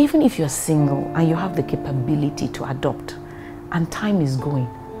 even if you're single and you have the capability to adopt and time is going,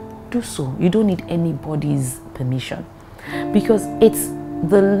 do so. You don't need anybody's permission, because it's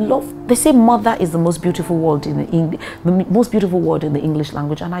the love. They say mother is the most beautiful word in the most beautiful word in the English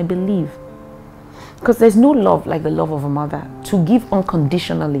language, and I believe, because there's no love like the love of a mother, to give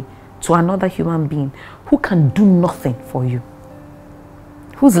unconditionally to another human being who can do nothing for you,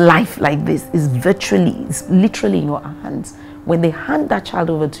 whose life like this is literally in your hands. When they hand that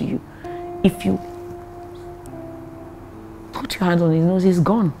child over to you, if you put your hands on his nose, he's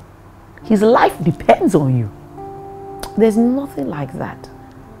gone. His life depends on you. There's nothing like that.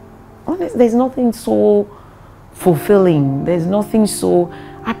 Honestly, there's nothing so fulfilling. There's nothing so...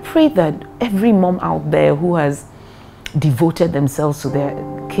 I pray that every mom out there who has devoted themselves to their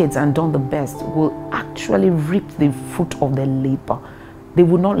kids and done the best will actually reap the fruit of their labor. They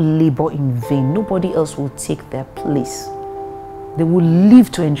will not labor in vain. Nobody else will take their place. They will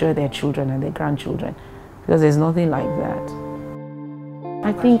live to enjoy their children and their grandchildren, because there's nothing like that.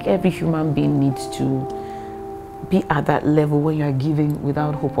 I think every human being needs to be at that level where you're giving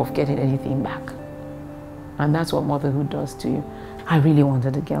without hope of getting anything back. And that's what motherhood does to you. I really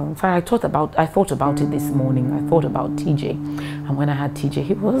wanted a girl. In fact, I thought about it this morning. I thought about TJ. And when I had TJ,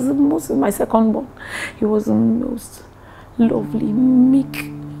 he was the most, my second born, he was the most lovely,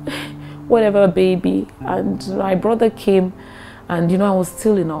 meek, whatever baby. And my brother came, and you know, I was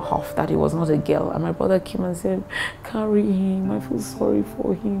still in a huff that he was not a girl. And my brother came and said, carry him, I feel sorry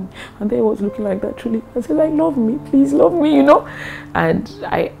for him. And they was looking like that truly. I said, like, love me, please love me, you know. And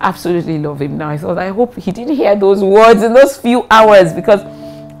I absolutely love him now. I thought, I hope he didn't hear those words in those few hours, because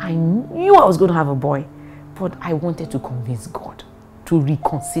I knew I was going to have a boy. But I wanted to convince God to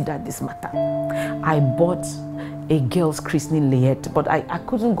reconsider this matter. I bought a girl's christening layette, but I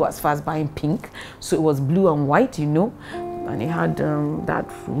couldn't go as far as buying pink. So it was blue and white, you know. And he had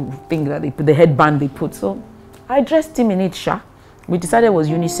that thing that they put, the headband they put. So I dressed him in it, Sha. We decided it was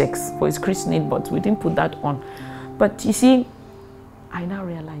unisex for his christening, but we didn't put that on. But you see, I now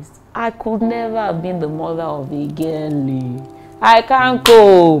realized I could never have been the mother of a girlie. I can't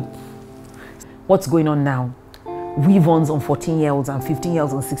cope. What's going on now? Weave-ons on 14-year-olds and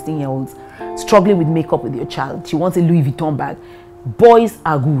 15-year-olds and 16-year-olds struggling with makeup with your child. She wants a Louis Vuitton bag. Boys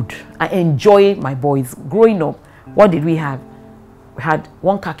are good. I enjoy my boys. Growing up, what did we have? We had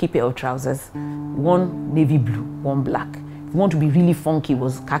one khaki pair of trousers, one navy blue, one black. If you want to be really funky, it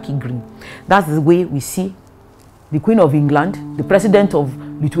was khaki green. That's the way we see the Queen of England, the President of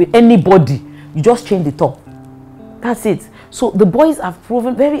Lithuania, anybody. You just change the top. That's it. So the boys have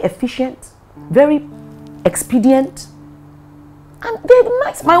proven very efficient, very expedient, and they're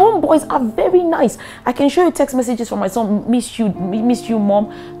nice. My own boys are very nice. I can show you text messages from my son. Miss you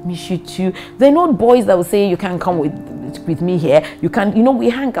mom, miss you too. They're not boys that will say you can't come with me here. You can, you know,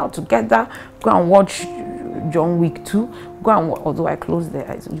 we hang out together, go and watch John Wick 2. Go and watch, although I close their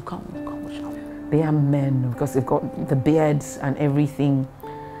eyes, you can't watch out. They are men because they've got the beards and everything.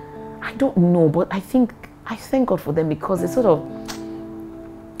 I don't know, but I thank God for them, because it's sort of,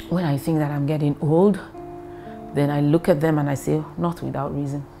 when I think that I'm getting old, then I look at them and I say, not without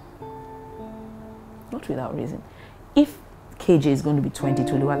reason. Not without reason. If KJ is going to be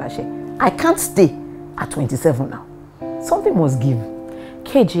 22, I can't stay at 27 now. Something must give.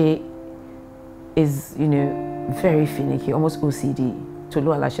 KJ is, you know, very finicky, almost OCD.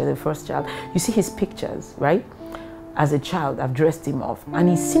 Toluwalashe, the first child. You see his pictures, right? As a child, I've dressed him off, and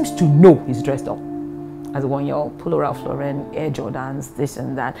he seems to know he's dressed up. As a 1-year-old, Polo Ralph Lauren, Air Jordans, this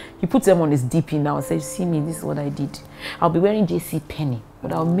and that. He puts them on his DP now and says, see me, this is what I did. I'll be wearing JC Penney,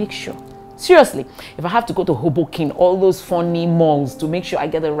 but I'll make sure. Seriously, if I have to go to Hoboken, all those funny malls to make sure I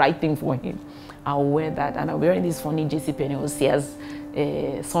get the right thing for him, I'll wear that. And I'll be wearing this funny JC Penney or Sears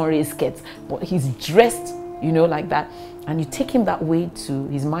sunray skirts. But he's dressed, you know, like that. And you take him that way to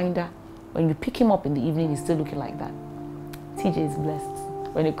his minder. When you pick him up in the evening, he's still looking like that. TJ is blessed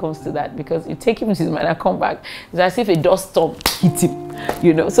when it comes to that, because you take him to his mind and come back, it's as if a dust storm hit him.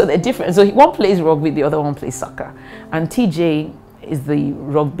 you know, so they're different. So one plays rugby, the other one plays soccer. And TJ is the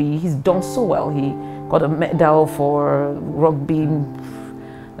rugby. He's done so well. He got a medal for rugby,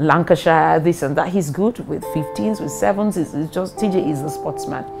 Lancashire, this and that. He's good with 15s, with 7s. It's just, TJ is the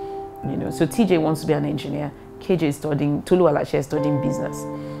sportsman, you know. So TJ wants to be an engineer. KJ is studying, Tolu Alache is studying business,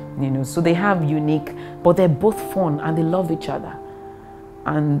 you know. So they have unique, but they're both fun and they love each other.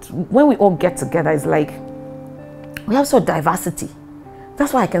 And when we all get together, it's like, we have such diversity.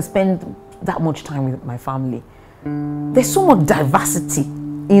 That's why I can spend that much time with my family. There's so much diversity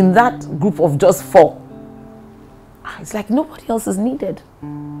in that group of just 4. It's like nobody else is needed.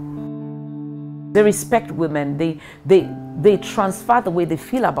 They respect women. They transfer the way they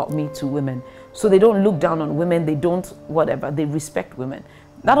feel about me to women. So they don't look down on women. They don't whatever. They respect women.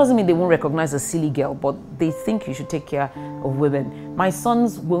 That doesn't mean they won't recognize a silly girl, but they think you should take care of women. My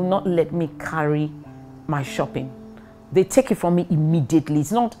sons will not let me carry my shopping. They take it from me immediately.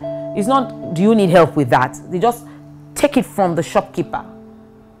 It's not, do you need help with that? They just take it from the shopkeeper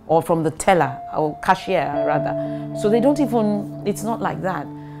or from the teller or cashier rather. So they don't even, it's not like that.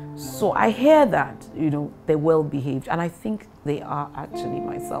 So I hear that, you know, they're well behaved, and I think they are actually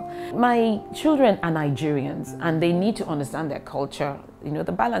myself. My children are Nigerians and they need to understand their culture, you know,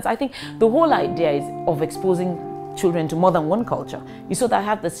 the balance. I think the whole idea is of exposing children to more than one culture. You so that I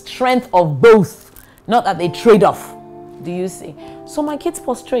have the strength of both, not that they trade off. Do you see? So my kids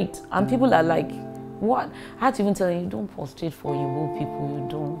prostrate and people are like, what? I had to even tell them, you don't prostrate for Igbo people, you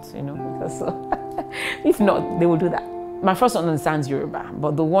don't, you know, because if not, they will do that. My first son understands Yoruba,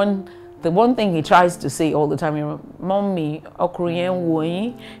 but the one thing he tries to say all the time, you know, Mommy, Okruyen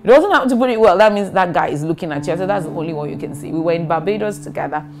Woyi. He doesn't have to put it well. That means that guy is looking at you. I said, that's the only one you can see. We were in Barbados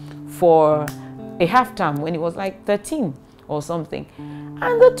together for a half-term when he was like 13 or something.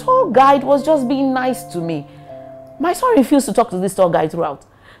 And the tour guide was just being nice to me. My son refused to talk to this tour guide throughout.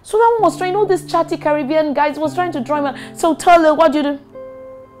 So that one was trying, all these chatty Caribbean guys was trying to draw him out. So Tolu, what do you do?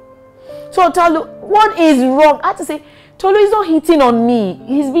 So Tolu, what is wrong? I had to say, Tolu is not hitting on me.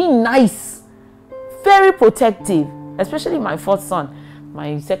 He's being nice, very protective, especially my fourth son.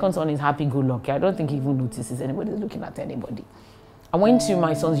 My second son is happy-go-lucky. I don't think he even notices anybody looking at anybody. I went to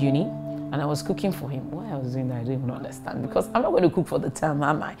my son's uni and I was cooking for him. Why I was doing that, I don't even understand, because I'm not going to cook for the term,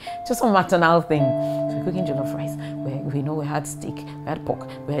 am I? Just some maternal thing. So cooking jollof rice, we know we had steak, we had pork,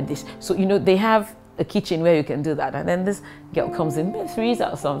 we had this. So, you know, they have a kitchen where you can do that. And then this girl comes in,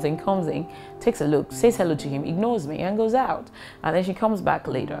 Teresa or something, comes in, takes a look, says hello to him, ignores me and goes out. And then she comes back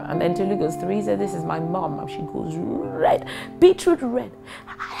later. And then Tolu goes, Teresa, this is my mom. And she goes red, beetroot red.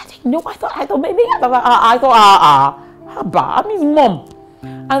 I didn't know, I thought maybe, I mean mom.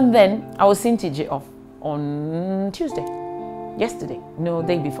 And then I was seeing TJ off on Tuesday, yesterday, no,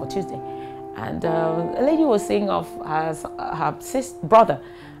 day before Tuesday. And a lady was saying of her brother.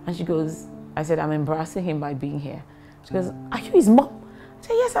 And she goes, I said, I'm embarrassing him by being here. She goes, are you his mom? I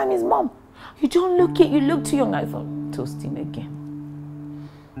said, yes, I'm his mom. You don't look it, you look too young. I thought, toasting again.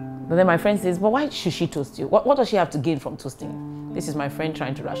 But then my friend says, but why should she toast you? What does she have to gain from toasting? This is my friend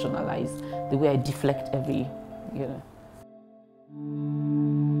trying to rationalize the way I deflect every, you know.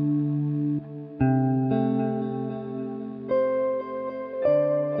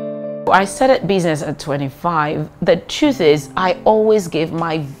 I started business at 25. The truth is, I always gave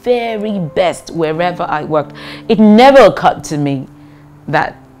my very best wherever I worked. It never occurred to me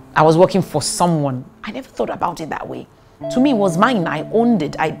that I was working for someone. I never thought about it that way. To me, it was mine. I owned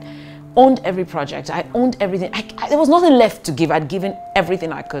it. I owned every project. I owned everything. There was nothing left to give. I'd given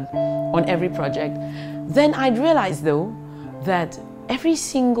everything I could on every project. Then I realized, though, that every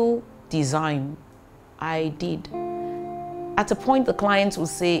single design I did, at a point the clients would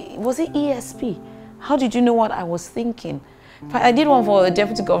say, was it ESP? How did you know what I was thinking? I did one for the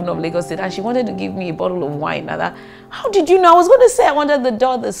Deputy Governor of Lagos State and she wanted to give me a bottle of wine. And how did you know? I was going to say I wanted the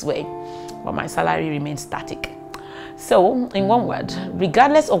door this way, but my salary remained static. So, in one word,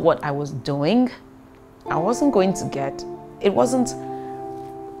 regardless of what I was doing, I wasn't going to get,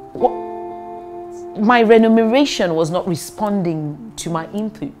 my remuneration was not responding to my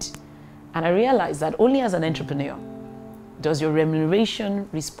input. And I realized that only as an entrepreneur does your remuneration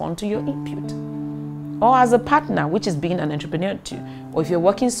respond to your input. Or as a partner, which is being an entrepreneur too. Or if you're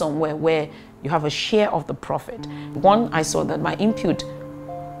working somewhere where you have a share of the profit. One, I saw that my input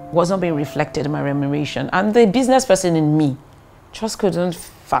was not being reflected in my remuneration. And the business person in me just couldn't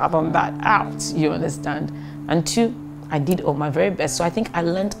fathom that out, you understand? And two, I did all my very best. So I think I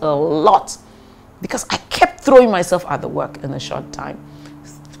learned a lot because I kept throwing myself at the work in a short time.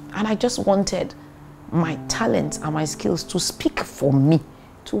 And I just wanted my talents and my skills to speak for me,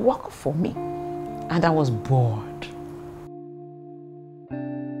 to work for me. And I was bored.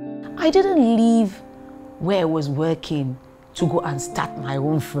 I didn't leave where I was working to go and start my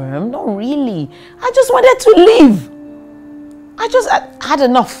own firm. Not really. I just wanted to leave. I had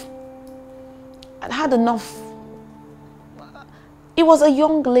enough. I'd had enough. It was a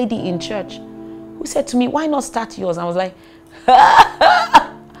young lady in church who said to me, why not start yours? I was like,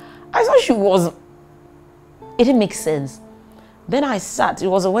 I thought she was. It didn't make sense. Then I sat. It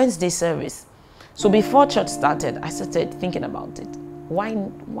was a Wednesday service. So before church started, I started thinking about it. Why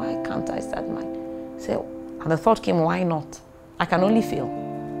can't I start mine? So, and the thought came, why not? I can only fail.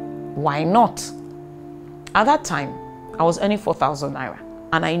 Why not? At that time, I was earning 4,000 naira.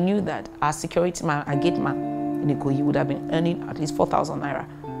 And I knew that our security man, our gate man in Ikoyi would have been earning at least 4,000 naira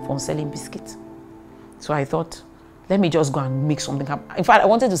from selling biscuits. So I thought, let me just go and make something happen. In fact, I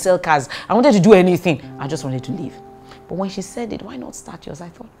wanted to sell cars. I wanted to do anything. I just wanted to leave. But when she said it, why not start yours? I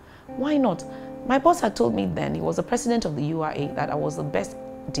thought, why not? My boss had told me then, he was the president of the URA, that I was the best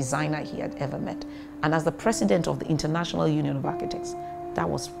designer he had ever met. And as the president of the International Union of Architects, that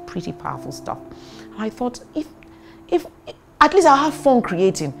was pretty powerful stuff. And I thought, if at least I'll have fun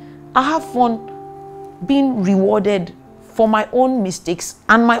creating. I'll have fun being rewarded for my own mistakes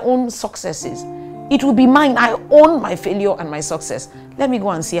and my own successes. It will be mine. I own my failure and my success. Let me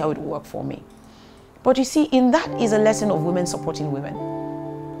go and see how it will work for me. But you see, in that is a lesson of women supporting women.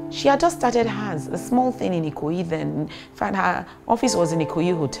 She had just started hers, a small thing in Ikoyi then. In fact, her office was in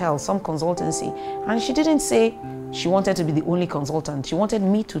Ikoyi Hotel, some consultancy. And she didn't say she wanted to be the only consultant. She wanted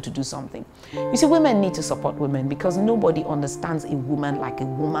me to do something. You see, women need to support women because nobody understands a woman like a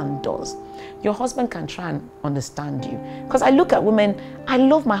woman does. Your husband can try and understand you. Because I look at women, I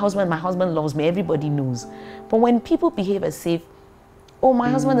love my husband loves me, everybody knows. But when people behave as if, oh, my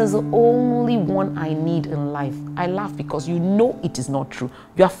husband is the only one I need in life, I laugh because you know it is not true.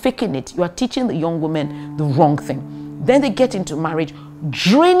 You are faking it. You are teaching the young women the wrong thing. Then they get into marriage,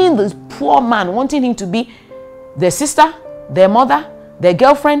 draining this poor man, wanting him to be their sister, their mother, their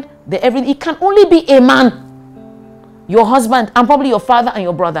girlfriend, their everything. It can only be a man, your husband, and probably your father and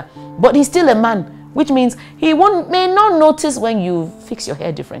your brother. But he's still a man, which means he may not notice when you fix your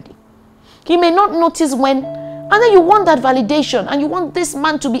hair differently. He may not notice when. And then you want that validation and you want this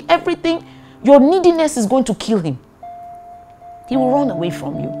man to be everything. Your neediness is going to kill him. He will run away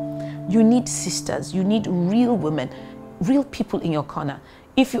from you. You need sisters. You need real women, real people in your corner.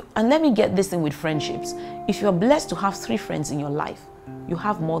 And let me get this thing with friendships. If you're blessed to have 3 friends in your life, you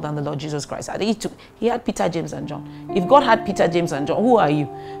have more than the Lord Jesus Christ. He had Peter, James, and John. If God had Peter, James, and John, who are you?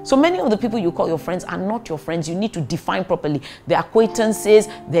 So many of the people you call your friends are not your friends. You need to define properly. They're acquaintances,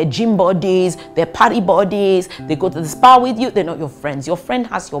 they're gym buddies, they're party buddies, they go to the spa with you. They're not your friends. Your friend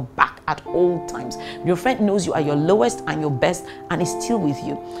has your back at all times. Your friend knows you are your lowest and your best and is still with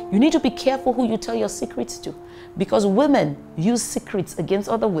you. You need to be careful who you tell your secrets to, because women use secrets against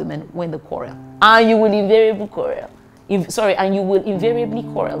other women when they quarrel. And you will invariably quarrel. And you will invariably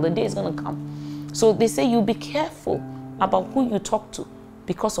quarrel. The day is going to come. So they say you be careful about who you talk to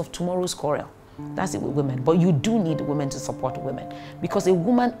because of tomorrow's quarrel. That's it with women. But you do need women to support women, because a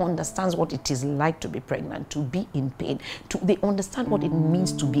woman understands what it is like to be pregnant, to be in pain. They understand what it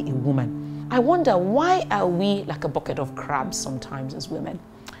means to be a woman. I wonder, why are we like a bucket of crabs sometimes as women?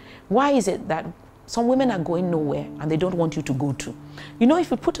 Why is it that some women are going nowhere and they don't want you to go to? You know,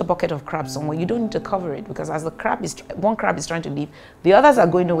 if you put a bucket of crabs somewhere, you don't need to cover it, because as one crab is trying to leave, the others are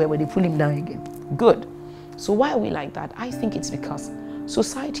going nowhere, but they pull him down again. Good. So why are we like that? I think it's because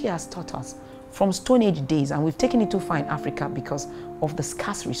society has taught us from Stone Age days, and we've taken it too far in Africa because of the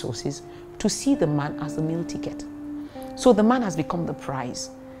scarce resources, to see the man as the meal ticket. So the man has become the prize.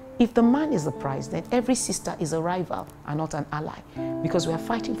 If the man is the prize, then every sister is a rival and not an ally, because we are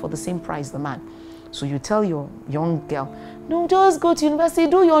fighting for the same prize, the man. So you tell your young girl, no, just go to university,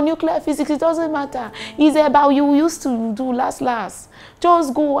 do your nuclear physics, it doesn't matter. It's about you used to do last.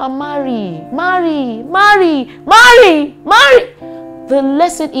 Just go and marry. The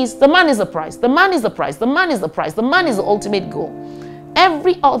lesson is, the man is the prize, the man is the prize, the man is the prize, the man is the ultimate goal.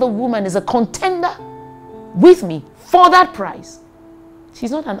 Every other woman is a contender with me for that prize.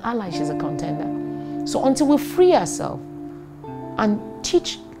 She's not an ally, she's a contender. So until we free ourselves and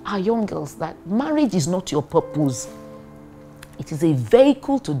teach our young girls that marriage is not your purpose. It is a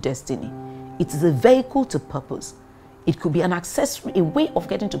vehicle to destiny. It is a vehicle to purpose. It could be an accessory, a way of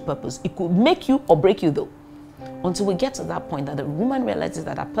getting to purpose. It could make you or break you though. Until we get to that point that the woman realizes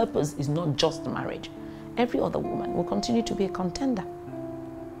that her purpose is not just marriage, every other woman will continue to be a contender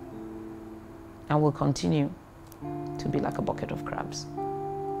and will continue to be like a bucket of crabs.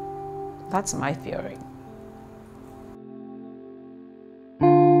 That's my theory.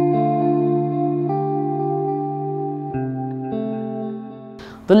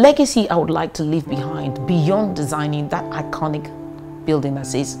 The legacy I would like to leave behind, beyond designing that iconic building that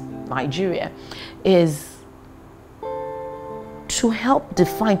says Nigeria, is to help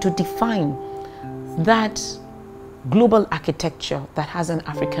define that global architecture that has an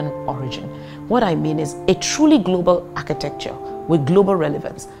African origin. What I mean is a truly global architecture with global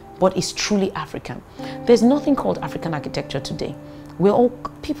relevance, but is truly African. There's nothing called African architecture today. We're all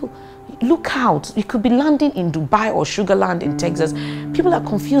people. Look out, you could be landing in Dubai or Sugarland in Texas. People are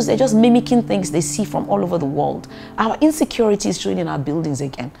confused, they're just mimicking things they see from all over the world. Our insecurity is showing in our buildings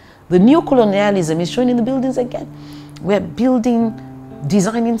again. The neo-colonialism is showing in the buildings again. We're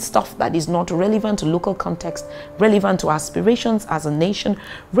designing stuff that is not relevant to local context, relevant to aspirations as a nation,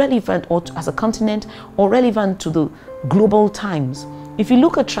 relevant as a continent, or relevant to the global times. If you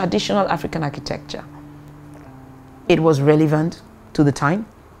look at traditional African architecture, it was relevant to the time,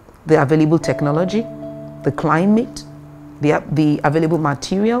 the available technology, the climate, the available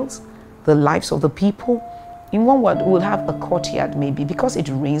materials, the lives of the people. In one word, we'll have a courtyard maybe. Because it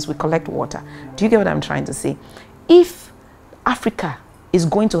rains, we collect water. Do you get what I'm trying to say? If Africa is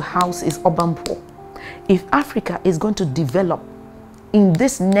going to house its urban poor, if Africa is going to develop in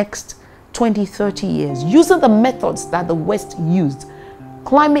this next 20, 30 years, using the methods that the West used,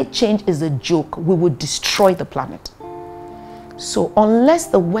 climate change is a joke. We would destroy the planet. So unless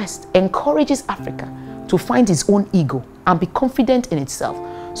the West encourages Africa to find its own ego and be confident in itself,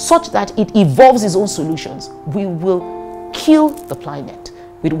 such that it evolves its own solutions, we will kill the planet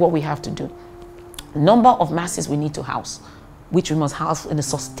with what we have to do. Number of masses we need to house, which we must house in a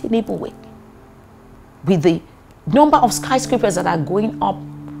sustainable way. With the number of skyscrapers that are going up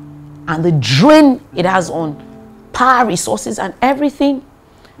and the drain it has on power resources and everything,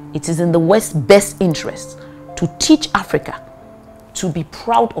 it is in the West's best interest to teach Africa to be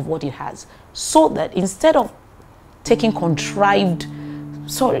proud of what it has, so that instead of taking contrived,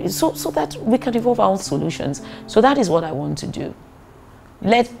 so that we can evolve our own solutions. So that is what I want to do.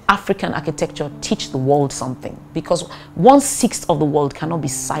 Let African architecture teach the world something, because 1/6 of the world cannot be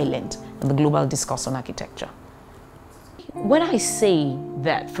silent in the global discourse on architecture. When I say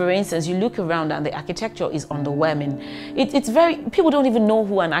that, for instance, you look around and the architecture is underwhelming, people don't even know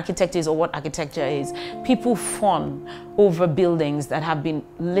who an architect is or what architecture is. People fawn over buildings that have been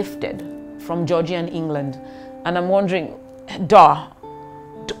lifted from Georgian England. And I'm wondering,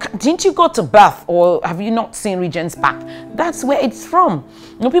 didn't you go to Bath, or have you not seen Regent's Park? That's where it's from.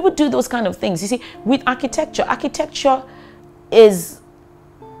 You know, people do those kind of things. You see, with architecture, architecture is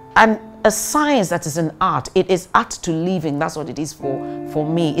a science that is an art. It is art to living. That's what it is for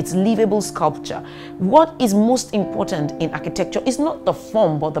me. It's livable sculpture. What is most important in architecture is not the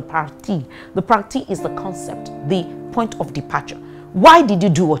form, but the partie. The partie is the concept, the point of departure. Why did you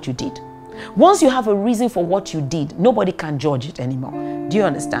do what you did? Once you have a reason for what you did, nobody can judge it anymore. Do you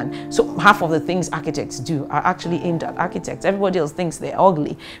understand? So half of the things architects do are actually aimed at architects. Everybody else thinks they're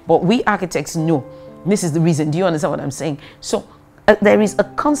ugly, but we architects know this is the reason. Do you understand what I'm saying? So there is a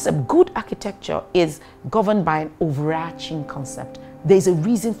concept. Good architecture is governed by an overarching concept. There's a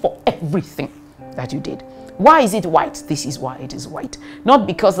reason for everything that you did. Why is it white? This is why it is white. Not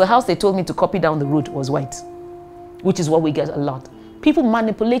because the house they told me to copy down the road was white, which is what we get a lot. People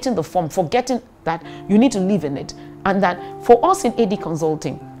manipulating the form, forgetting that you need to live in it. And that for us in AD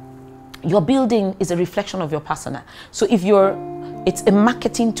Consulting, your building is a reflection of your persona. So it's a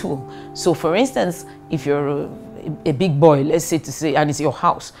marketing tool. So for instance, if you're a big boy, let's say, and it's your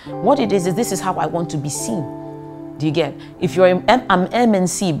house, what it is this is how I want to be seen. Do you get? If you're an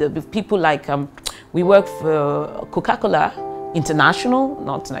MNC, the people like, we work for Coca-Cola International,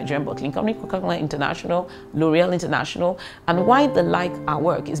 not Nigerian bottling company, Coca-Cola International, L'Oreal International. And why they like our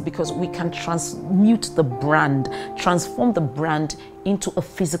work is because we can transform the brand into a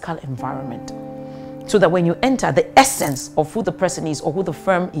physical environment. So that when you enter, the essence of who the person is, or who the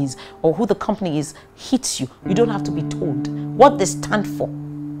firm is, or who the company is hits you. You don't have to be told what they stand for.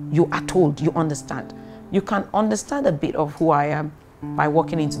 You are told, you understand. You can understand a bit of who I am by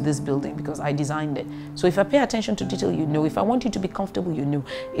walking into this building, because I designed it. So if I pay attention to detail, you know. If I want you to be comfortable, you know.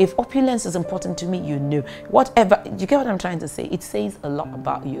 If opulence is important to me, you know. Whatever, you get what I'm trying to say? It says a lot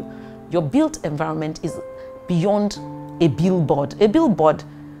about you. Your built environment is beyond a billboard. A billboard,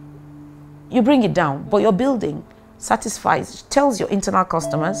 you bring it down, but your building satisfies, tells your internal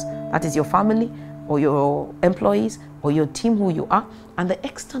customers, that is your family or your employees or your team, who you are, and the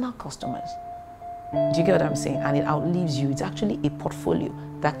external customers. Do you get what I'm saying? And it outlives you. It's actually a portfolio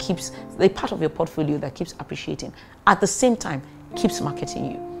that keeps, a part of your portfolio that keeps appreciating. At the same time, keeps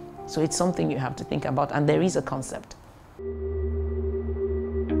marketing you. So it's something you have to think about, and there is a concept.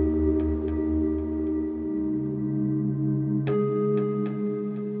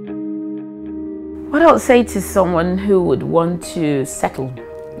 What I would say to someone who would want to settle,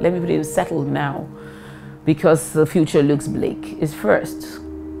 let me put it, settle now, because the future looks bleak, is first,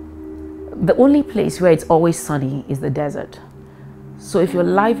 the only place where it's always sunny is the desert. So if your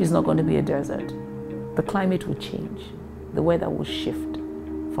life is not going to be a desert, the climate will change. The weather will shift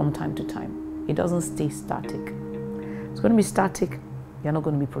from time to time. It doesn't stay static. It's going to be static, you're not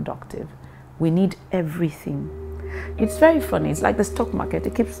going to be productive. We need everything. It's very funny. It's like the stock market.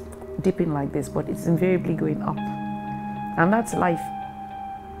 It keeps dipping like this, but it's invariably going up. And that's life,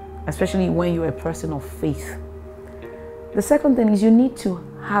 especially when you're a person of faith. The second thing is you need to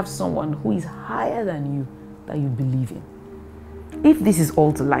have someone who is higher than you that you believe in. If this is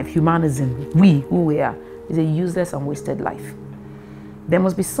all to life, humanism, we who we are, is a useless and wasted life. There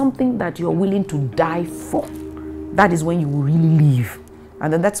must be something that you're willing to die for. That is when you will really live.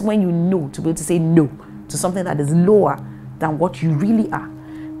 And then that's when you know to be able to say no to something that is lower than what you really are.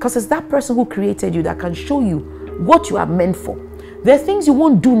 Because it's that person who created you that can show you what you are meant for. There are things you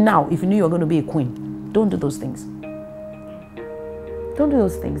won't do now if you knew you're going to be a queen. Don't do those things. Don't do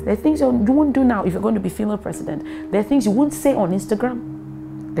those things. There are things you won't do now if you're going to be female president. There are things you won't say on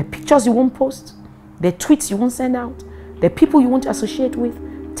Instagram. There are pictures you won't post. There are tweets you won't send out. There are people you won't associate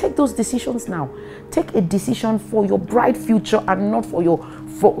with. Take those decisions now. Take a decision for your bright future and not for your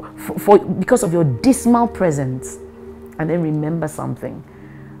because of your dismal present. And then remember something.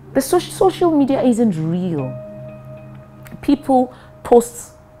 The social media isn't real. People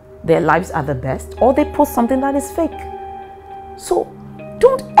post their lives at the best, or they post something that is fake. So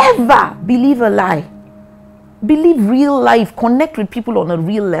don't ever believe a lie. Believe real life. Connect with people on a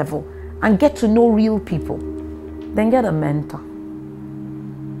real level and get to know real people. Then get a mentor.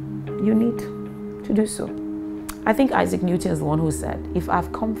 You need to do so. I think Isaac Newton is the one who said, if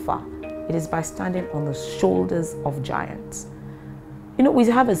I've come far, it is by standing on the shoulders of giants. You know, we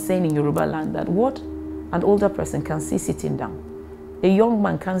have a saying in Yoruba land that what an older person can see sitting down, a young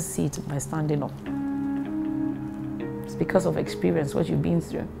man can't see it by standing up. It's because of experience, what you've been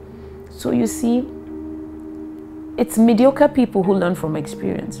through. So you see, it's mediocre people who learn from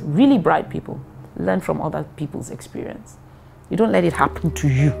experience. Really bright people learn from other people's experience. You don't let it happen to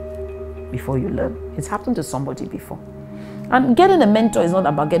you before you learn. It's happened to somebody before. And getting a mentor is not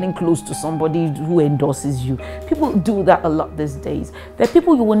about getting close to somebody who endorses you. People do that a lot these days. There are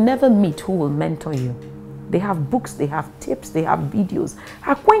people you will never meet who will mentor you. They have books, they have tips, they have videos.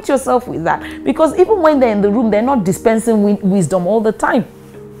 Acquaint yourself with that. Because even when they're in the room, they're not dispensing wisdom all the time.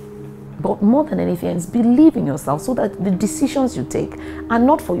 But more than anything, it's believe in yourself so that the decisions you take are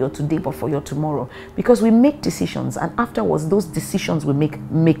not for your today, but for your tomorrow. Because we make decisions, and afterwards, those decisions we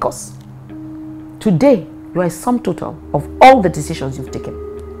make us. Today, you are a sum total of all the decisions you've taken.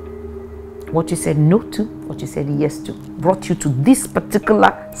 What you said no to, what you said yes to, brought you to this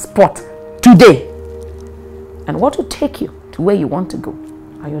particular spot today. And what will take you to where you want to go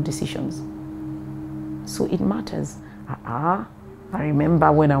are your decisions. So it matters. I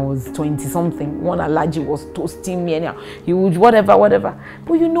remember when I was 20-something, one Alaji was toasting me anyhow. He would whatever.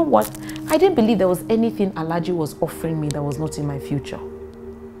 But you know what? I didn't believe there was anything Alaji was offering me that was not in my future.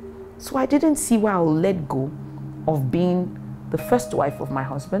 So I didn't see why I will let go of being the first wife of my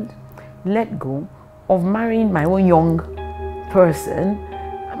husband, let go of marrying my own young person,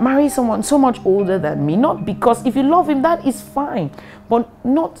 marry someone so much older than me, not because if you love him, that is fine, but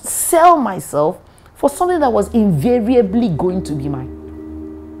not sell myself for something that was invariably going to be mine.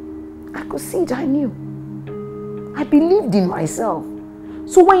 I could see it, I knew. I believed in myself.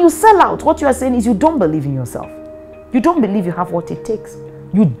 So when you sell out, what you are saying is you don't believe in yourself. You don't believe you have what it takes.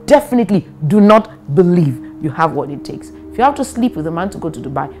 You definitely do not believe you have what it takes. If you have to sleep with a man to go to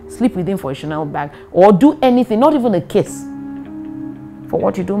Dubai, sleep with him for a Chanel bag, or do anything, not even a kiss, for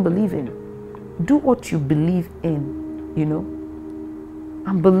what you don't believe in. Do what you believe in, you know,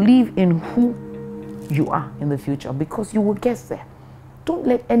 and believe in who you are in the future, because you will get there. Don't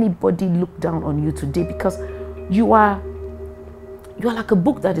let anybody look down on you today, because you are like a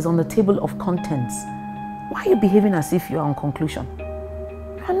book that is on the table of contents. Why are you behaving as if you are on conclusion?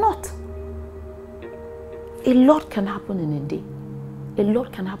 You are not. A lot can happen in a day. A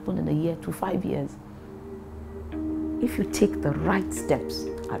lot can happen in a year to 5 years if you take the right steps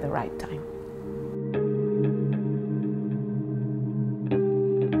at the right time.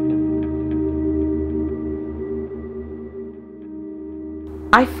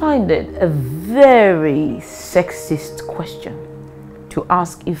 I find it a very sexist question to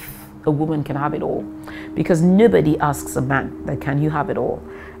ask if a woman can have it all, because nobody asks a man that can you have it all.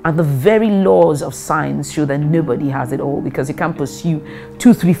 And the very laws of science show that nobody has it all, because you can't pursue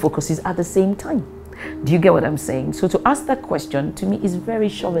 2-3 focuses at the same time. Do you get what I'm saying? So to ask that question to me is very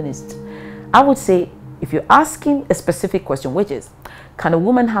chauvinist. I would say, if you're asking a specific question, which is, can a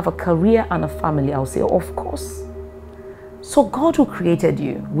woman have a career and a family? I'll say, of course. So God, who created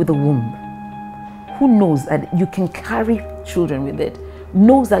you with a womb, who knows that you can carry children with it,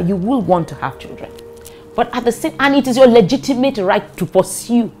 knows that you will want to have children. But at the same, and it is your legitimate right to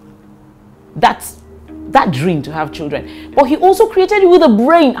pursue that dream to have children. But he also created you with a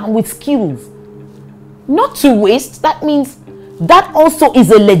brain and with skills. Not to waste. That means that also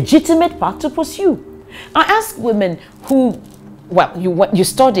is a legitimate path to pursue. I ask women who, well, you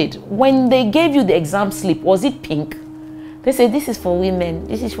studied, when they gave you the exam slip, was it pink? They say, this is for women,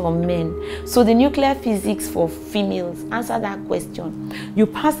 this is for men. So the nuclear physics for females, answer that question. You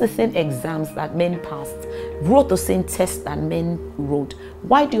passed the same exams that men passed, wrote the same tests that men wrote.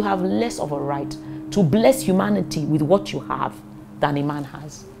 Why do you have less of a right to bless humanity with what you have than a man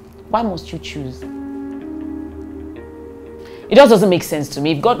has? Why must you choose? It just doesn't make sense to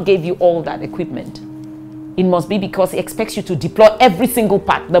me. If God gave you all that equipment, it must be because he expects you to deploy every single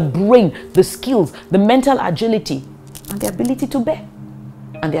part, the brain, the skills, the mental agility, and the ability to bear,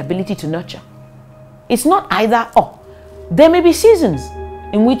 and the ability to nurture. It's not either or. There may be seasons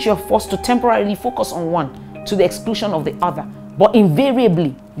in which you're forced to temporarily focus on one to the exclusion of the other, but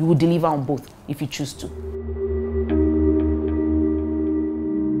invariably you will deliver on both if you choose to.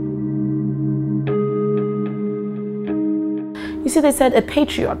 You see, they said a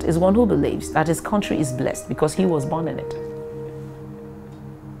patriot is one who believes that his country is blessed because he was born in it.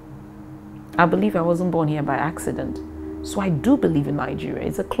 I believe I wasn't born here by accident. So I do believe in Nigeria.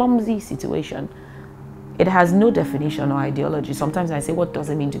 It's a clumsy situation. It has no definition or ideology. Sometimes I say, what does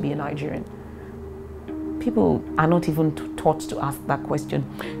it mean to be a Nigerian? People are not even taught to ask that question.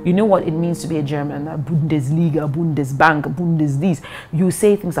 You know what it means to be a German? Bundesliga, Bundesbank, Bundes this. You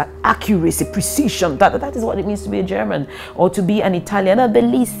say things like accuracy, precision. That is what it means to be a German. Or to be an Italian.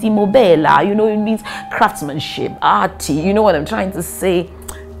 Bellissimo, bella. You know, it means craftsmanship, arty. You know what I'm trying to say?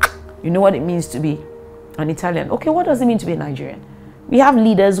 You know what it means to be an Italian. Okay, what does it mean to be a Nigerian? We have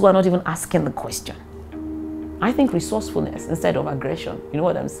leaders who are not even asking the question. I think resourcefulness instead of aggression. You know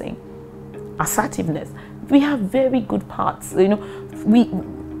what I'm saying? Assertiveness. We have very good parts. You know,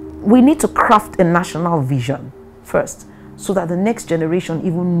 we need to craft a national vision first, so that the next generation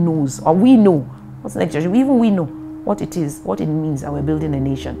even knows, or we know what's the next generation. We know what it is, what it means that we're building a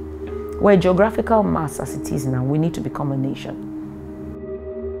nation. We're a geographical mass as it is now. We need to become a nation.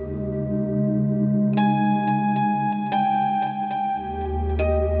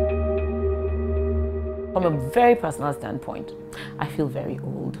 From a very personal standpoint, I feel very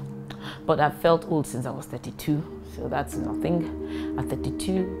old. But I've felt old since I was 32, so that's nothing. At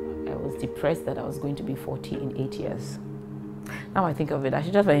 32, I was depressed that I was going to be 40 in 8 years. Now I think of it, I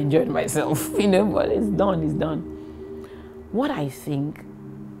should have enjoyed myself, you know, but it's done, it's done. What I think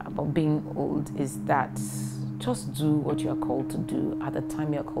about being old is that just do what you're called to do at the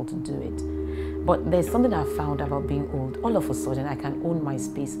time you're called to do it. But there's something I've found about being old. All of a sudden, I can own my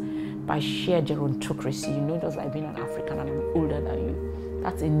space by sheer gerontocracy, you know, just like being an African and I'm older than you.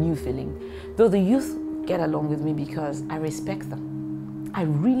 That's a new feeling. Though the youth get along with me because I respect them. I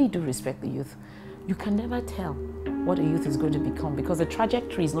really do respect the youth. You can never tell what a youth is going to become because the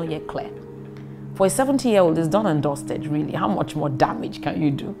trajectory is not yet clear. For a 70-year-old, it's done and dusted, really. How much more damage can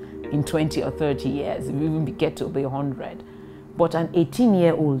you do in 20 or 30 years if you even get to be 100? But an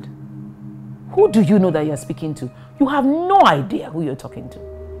 18-year-old, who do you know that you're speaking to? You have no idea who you're talking to.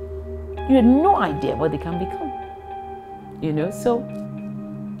 You have no idea what they can become. You know, so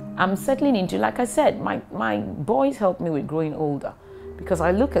I'm settling into, like I said, my boys help me with growing older because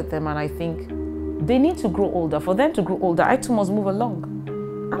I look at them and I think they need to grow older. For them to grow older, I too must move along.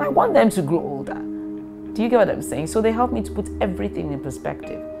 And I want them to grow older. Do you get what I'm saying? So they help me to put everything in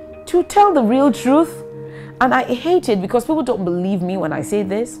perspective, to tell the real truth. And I hate it because people don't believe me when I say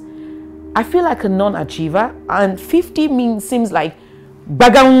this. I feel like a non-achiever, and 50 seems like,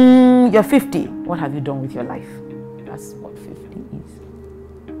 bagam, you're 50. What have you done with your life? That's what 50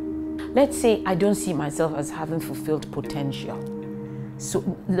 is. Let's say I don't see myself as having fulfilled potential. So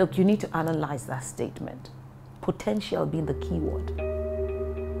look, you need to analyze that statement. Potential being the key word.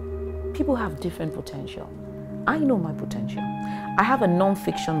 People have different potential. I know my potential. I have a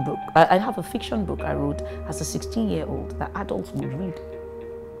non-fiction book. I have a fiction book I wrote as a 16-year-old that adults would read.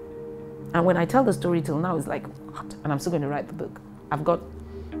 And when I tell the story till now, it's like, what? And I'm still going to write the book.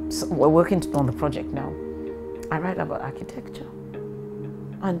 We're working on the project now. I write about architecture.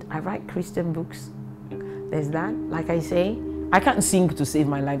 And I write Christian books. There's that. Like I say, I can't sing to save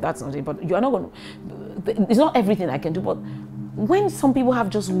my life. That's not it. But you are not going to, it's not everything I can do. But when some people have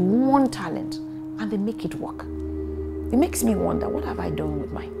just one talent and they make it work, it makes me wonder, what have I done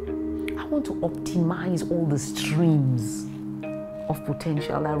with mine? I want to optimize all the streams of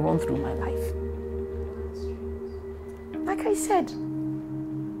potential that run through my life. Like I said,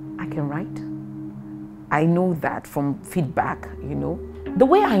 I can write. I know that from feedback, you know. The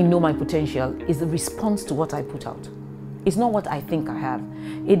way I know my potential is the response to what I put out. It's not what I think I have.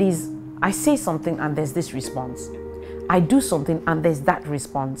 It is, I say something and there's this response. I do something and there's that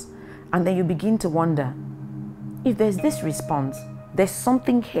response. And then you begin to wonder, if there's this response, there's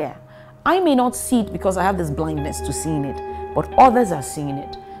something here. I may not see it because I have this blindness to seeing it, but others are seeing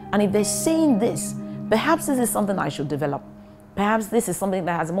it. And if they're saying this, perhaps this is something I should develop. Perhaps this is something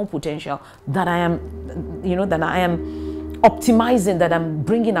that has more potential that I am, you know, that I am optimizing, that I'm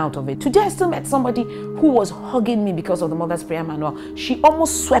bringing out of it. Today I still met somebody who was hugging me because of the Mother's Prayer Manual. She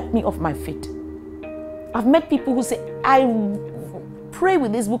almost swept me off my feet. I've met people who say, I pray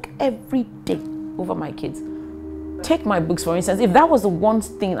with this book every day over my kids. Take my books, for instance. If that was the one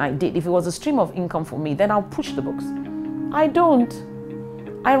thing I did, if it was a stream of income for me, then I'll push the books. I don't.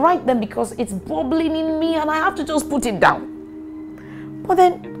 I write them because it's bubbling in me and I have to just put it down. But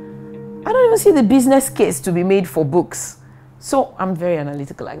then, I don't even see the business case to be made for books. So I'm very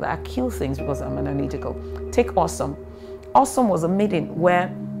analytical like that. I kill things because I'm analytical. Take Awesome. Awesome was a meeting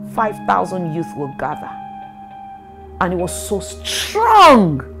where 5,000 youth will gather. And it was so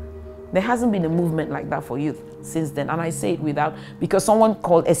strong. There hasn't been a movement like that for youth since then. And I say it without, because someone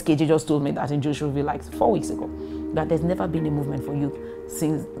called SKJ just told me that in Joshua like 4 weeks ago, that there's never been a movement for youth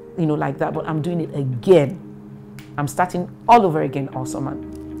since, you know, like that. But I'm doing it again. I'm starting all over again, Awesome,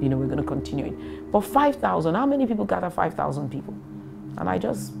 and, you know, we're going to continue it. But 5,000, how many people gather 5,000 people? And I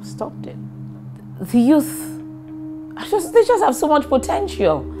just stopped it. The youth, they just have so much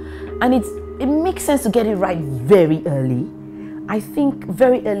potential. And it makes sense to get it right very early. I think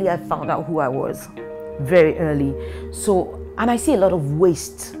very early I found out who I was. Very early. So, and I see a lot of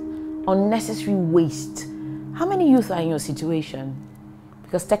waste, unnecessary waste. How many youth are in your situation?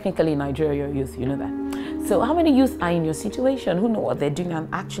 Because technically in Nigeria, you're youth, you know that. So how many youth are in your situation who know what they're doing and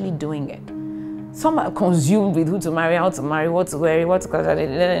actually doing it? Some are consumed with who to marry, how to marry, what to wear, what to,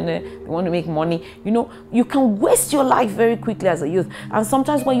 they want to make money. You know, you can waste your life very quickly as a youth. And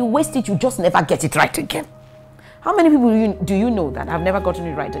sometimes when you waste it, you just never get it right again. How many people do you know that have never gotten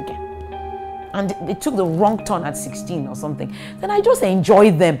it right again? And they took the wrong turn at 16 or something. Then I just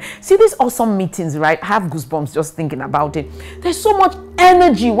enjoy them. See these awesome meetings, right? I have goosebumps just thinking about it. There's so much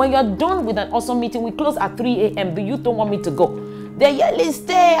energy. When you're done with an awesome meeting, we close at 3 a.m. The youth don't want me to go. They're yelling,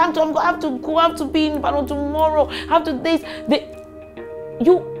 stay, I have to go, I have to be in Pano tomorrow, I have to this.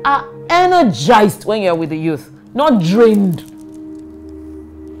 You are energized when you're with the youth, not drained.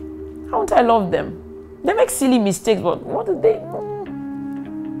 How don't I love them? They make silly mistakes, but what do they?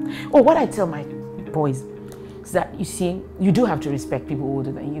 Oh, what I tell my boys is that, you see, you do have to respect people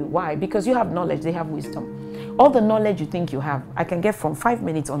older than you. Why? Because you have knowledge, they have wisdom. All the knowledge you think you have, I can get from 5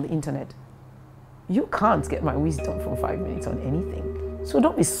 minutes on the internet. You can't get my wisdom from 5 minutes on anything. So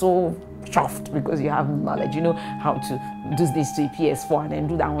don't be so chuffed because you have knowledge. You know how to do this to a PS4 and then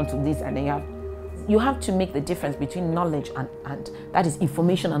do that one to this, and then you have to make the difference between knowledge and that is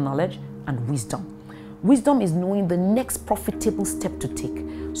information and knowledge, and wisdom. Wisdom is knowing the next profitable step to take.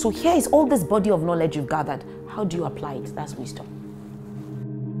 So here is all this body of knowledge you've gathered. How do you apply it? That's wisdom.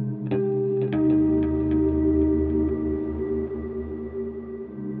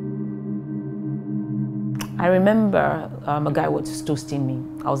 I remember a guy was toasting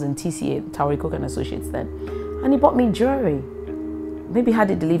me. I was in TCA, Tower Cook and Associates then. And he bought me jewelry. Maybe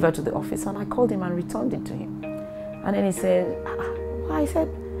had it delivered to the office, and I called him and returned it to him. And then he said, I said,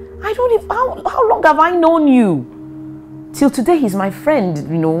 I don't even, how long have I known you? Till today, he's my friend,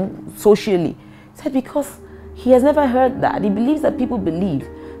 you know, socially. He said, because he has never heard that. He believes that people believe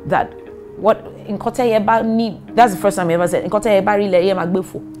that what in that's the first time he ever said,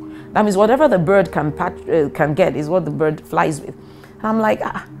 that means whatever the bird can get is what the bird flies with. And I'm like,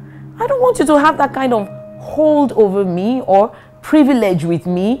 I don't want you to have that kind of hold over me or privilege with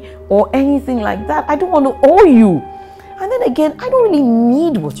me or anything like that. I don't want to owe you. And then again, I don't really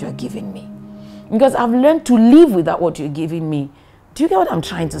need what you're giving me because I've learned to live without what you're giving me. Do you get what I'm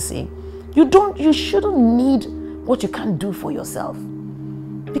trying to say? You shouldn't need what you can't do for yourself,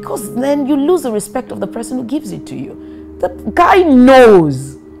 because then you lose the respect of the person who gives it to you. The guy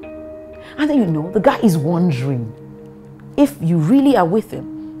knows. And then, you know, the guy is wondering if you really are with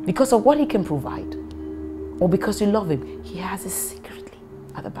him because of what he can provide or because you love him. He has it secretly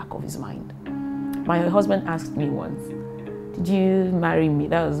at the back of his mind. My husband asked me once, did you marry me?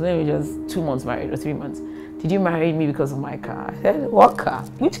 That was maybe just 2 months married or 3 months. Did you marry me because of my car? I said, what car?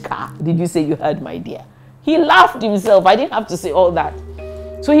 Which car did you say you had, my dear? He laughed himself. I didn't have to say all that.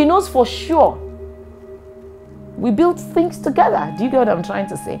 So he knows for sure. We build things together. Do you get what I'm trying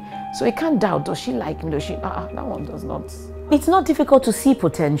to say? So he can't doubt, does she like me? Does she? That one does not. It's not difficult to see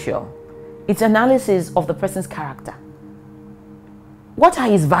potential. It's analysis of the person's character. What are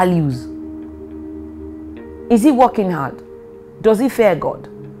his values? Is he working hard? Does he fear God?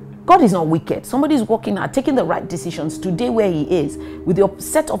 God is not wicked. Somebody is working hard, taking the right decisions today where he is, with the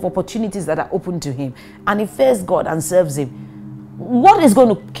set of opportunities that are open to him, and he fears God and serves him. What is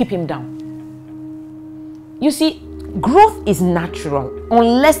going to keep him down? You see, growth is natural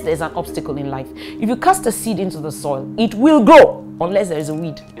unless there's an obstacle in life. If you cast a seed into the soil, it will grow unless there is a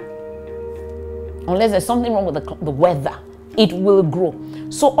weed. Unless there's something wrong with the weather, it will grow.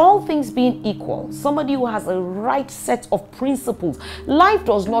 So all things being equal, somebody who has a right set of principles, life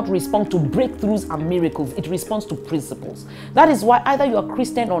does not respond to breakthroughs and miracles, it responds to principles. That is why either you are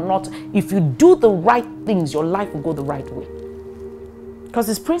Christian or not, if you do the right things, your life will go the right way. Because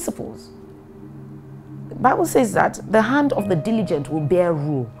it's principles. The Bible says that the hand of the diligent will bear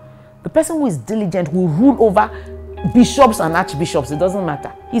rule. The person who is diligent will rule over bishops and archbishops. It doesn't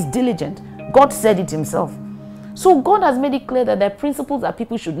matter. He's diligent. God said it himself. So God has made it clear that there are principles that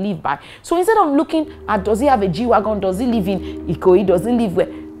people should live by. So instead of looking at, does he have a G-Wagon? Does he live in Ikoyi? Does he live where?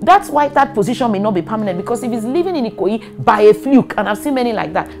 That's why that position may not be permanent, because if he's living in Ikoyi by a fluke, and I've seen many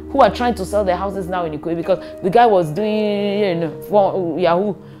like that, who are trying to sell their houses now in Ikoyi because the guy was doing, for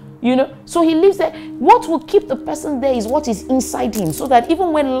Yahoo, so he lives there. What will keep the person there is what is inside him, so that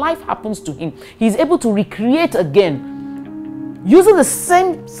even when life happens to him, he's able to recreate again, using the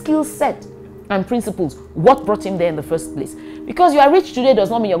same skill set and principles, what brought him there in the first place. Because you are rich today does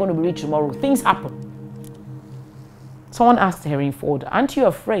not mean you're going to be rich tomorrow. Things happen. Someone asked Henry Ford, aren't you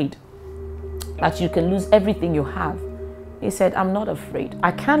afraid that you can lose everything you have? He said, I'm not afraid.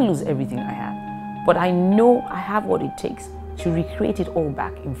 I can lose everything I have, but I know I have what it takes to recreate it all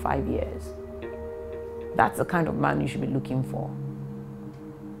back in 5 years. That's the kind of man you should be looking for.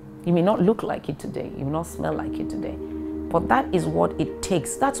 He may not look like it today. He may not smell like it today. But that is what it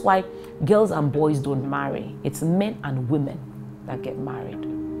takes. That's why girls and boys don't marry. It's men and women that get married.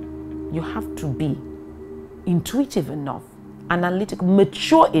 You have to be intuitive enough, analytical,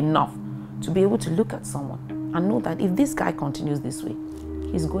 mature enough to be able to look at someone and know that if this guy continues this way,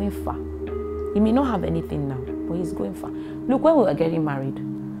 he's going far. He may not have anything now, but he's going far. Look, when we were getting married,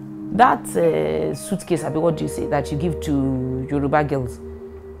 that suitcase, what do you say, that you give to Yoruba girls,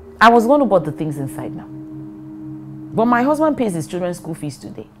 I was going to buy the things inside now. But my husband pays his children's school fees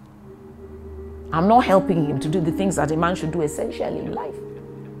today. I'm not helping him to do the things that a man should do essentially in life.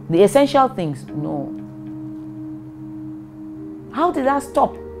 The essential things, no. How did that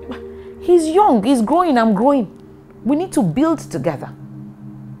stop? He's young, he's growing, I'm growing. We need to build together.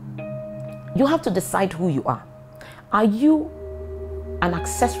 You have to decide who you are. Are you an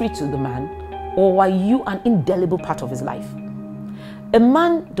accessory to the man, or are you an indelible part of his life? A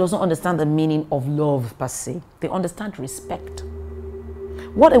man doesn't understand the meaning of love per se. They understand respect.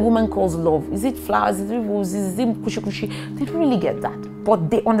 What a woman calls love, is it flowers, is it roses, is it kushi? They don't really get that. But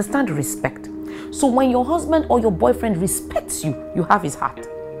they understand respect. So when your husband or your boyfriend respects you, you have his heart.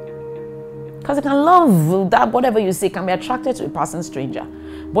 Because he can love that, whatever you say, can be attracted to a passing stranger.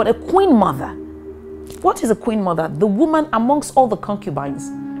 But a queen mother, what is a queen mother? The woman amongst all the concubines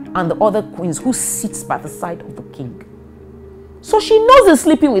and the other queens who sits by the side of the king. So she knows he's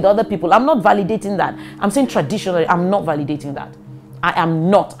sleeping with other people. I'm not validating that. I'm saying traditionally, I'm not validating that. I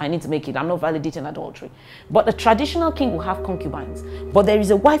am not. I need to make it. I'm not validating adultery. But the traditional king will have concubines. But there is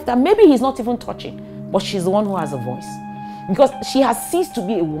a wife that maybe he's not even touching, but she's the one who has a voice. Because she has ceased to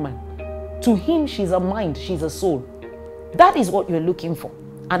be a woman. To him, she's a mind, she's a soul. That is what you're looking for.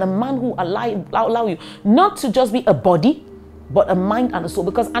 And a man who allow you not to just be a body, but a mind and a soul.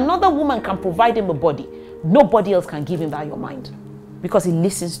 Because another woman can provide him a body. Nobody else can give him that your mind. Because he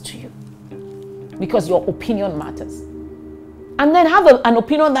listens to you. Because your opinion matters. And then have an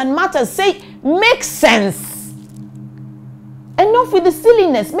opinion that matters. Say, makes sense. Enough with the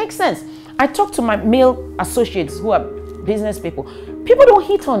silliness. Makes sense. I talk to my male associates who are business people. People don't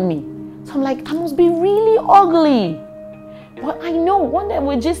hit on me. So I'm like, I must be really ugly. But I know. One day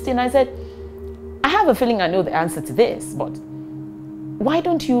we're gisting. I said, I have a feeling I know the answer to this. But why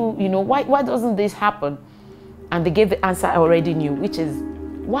don't you, why doesn't this happen? And they gave the answer I already knew, which is,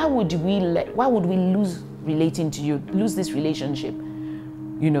 why would we lose relating to you, lose this relationship,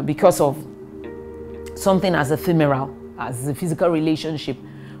 because of something as ephemeral as a physical relationship,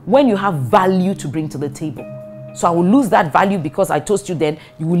 when you have value to bring to the table. So I will lose that value because I toast you, then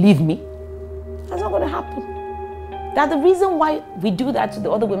you will leave me. That's not going to happen. That's the reason why we do that to the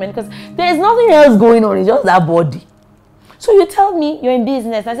other women, because there is nothing else going on, it's just that body. So you tell me you're in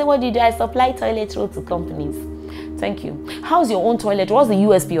business. I say, what do you do? I supply toilet roll to companies. Thank you. How's your own toilet roll? What's the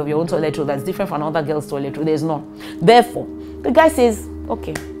USP of your own toilet roll that's different from another girl's toilet roll? There's none. Therefore, the guy says,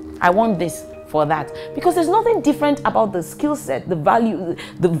 okay, I want this for that. Because there's nothing different about the skill set, the value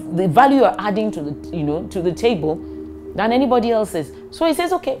you're adding to the, to the table than anybody else's. So he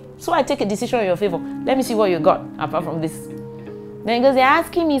says, okay, so I take a decision in your favor. Let me see what you got apart from this. Then he goes, they're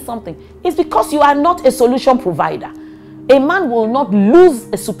asking me something. It's because you are not a solution provider. A man will not lose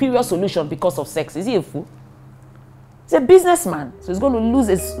a superior solution because of sex. Is he a fool? He's a businessman, so he's going to lose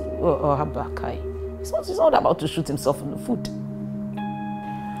his... He's not about to shoot himself in the foot.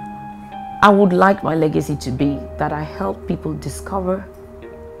 I would like my legacy to be that I help people discover,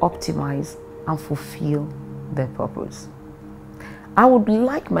 optimize, and fulfill their purpose. I would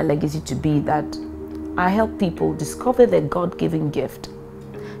like my legacy to be that I help people discover their God-given gift,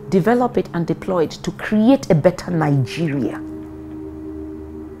 develop it and deploy it to create a better Nigeria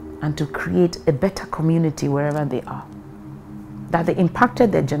and to create a better community wherever they are. That they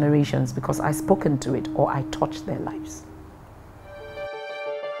impacted their generations because I spoke into it or I touched their lives.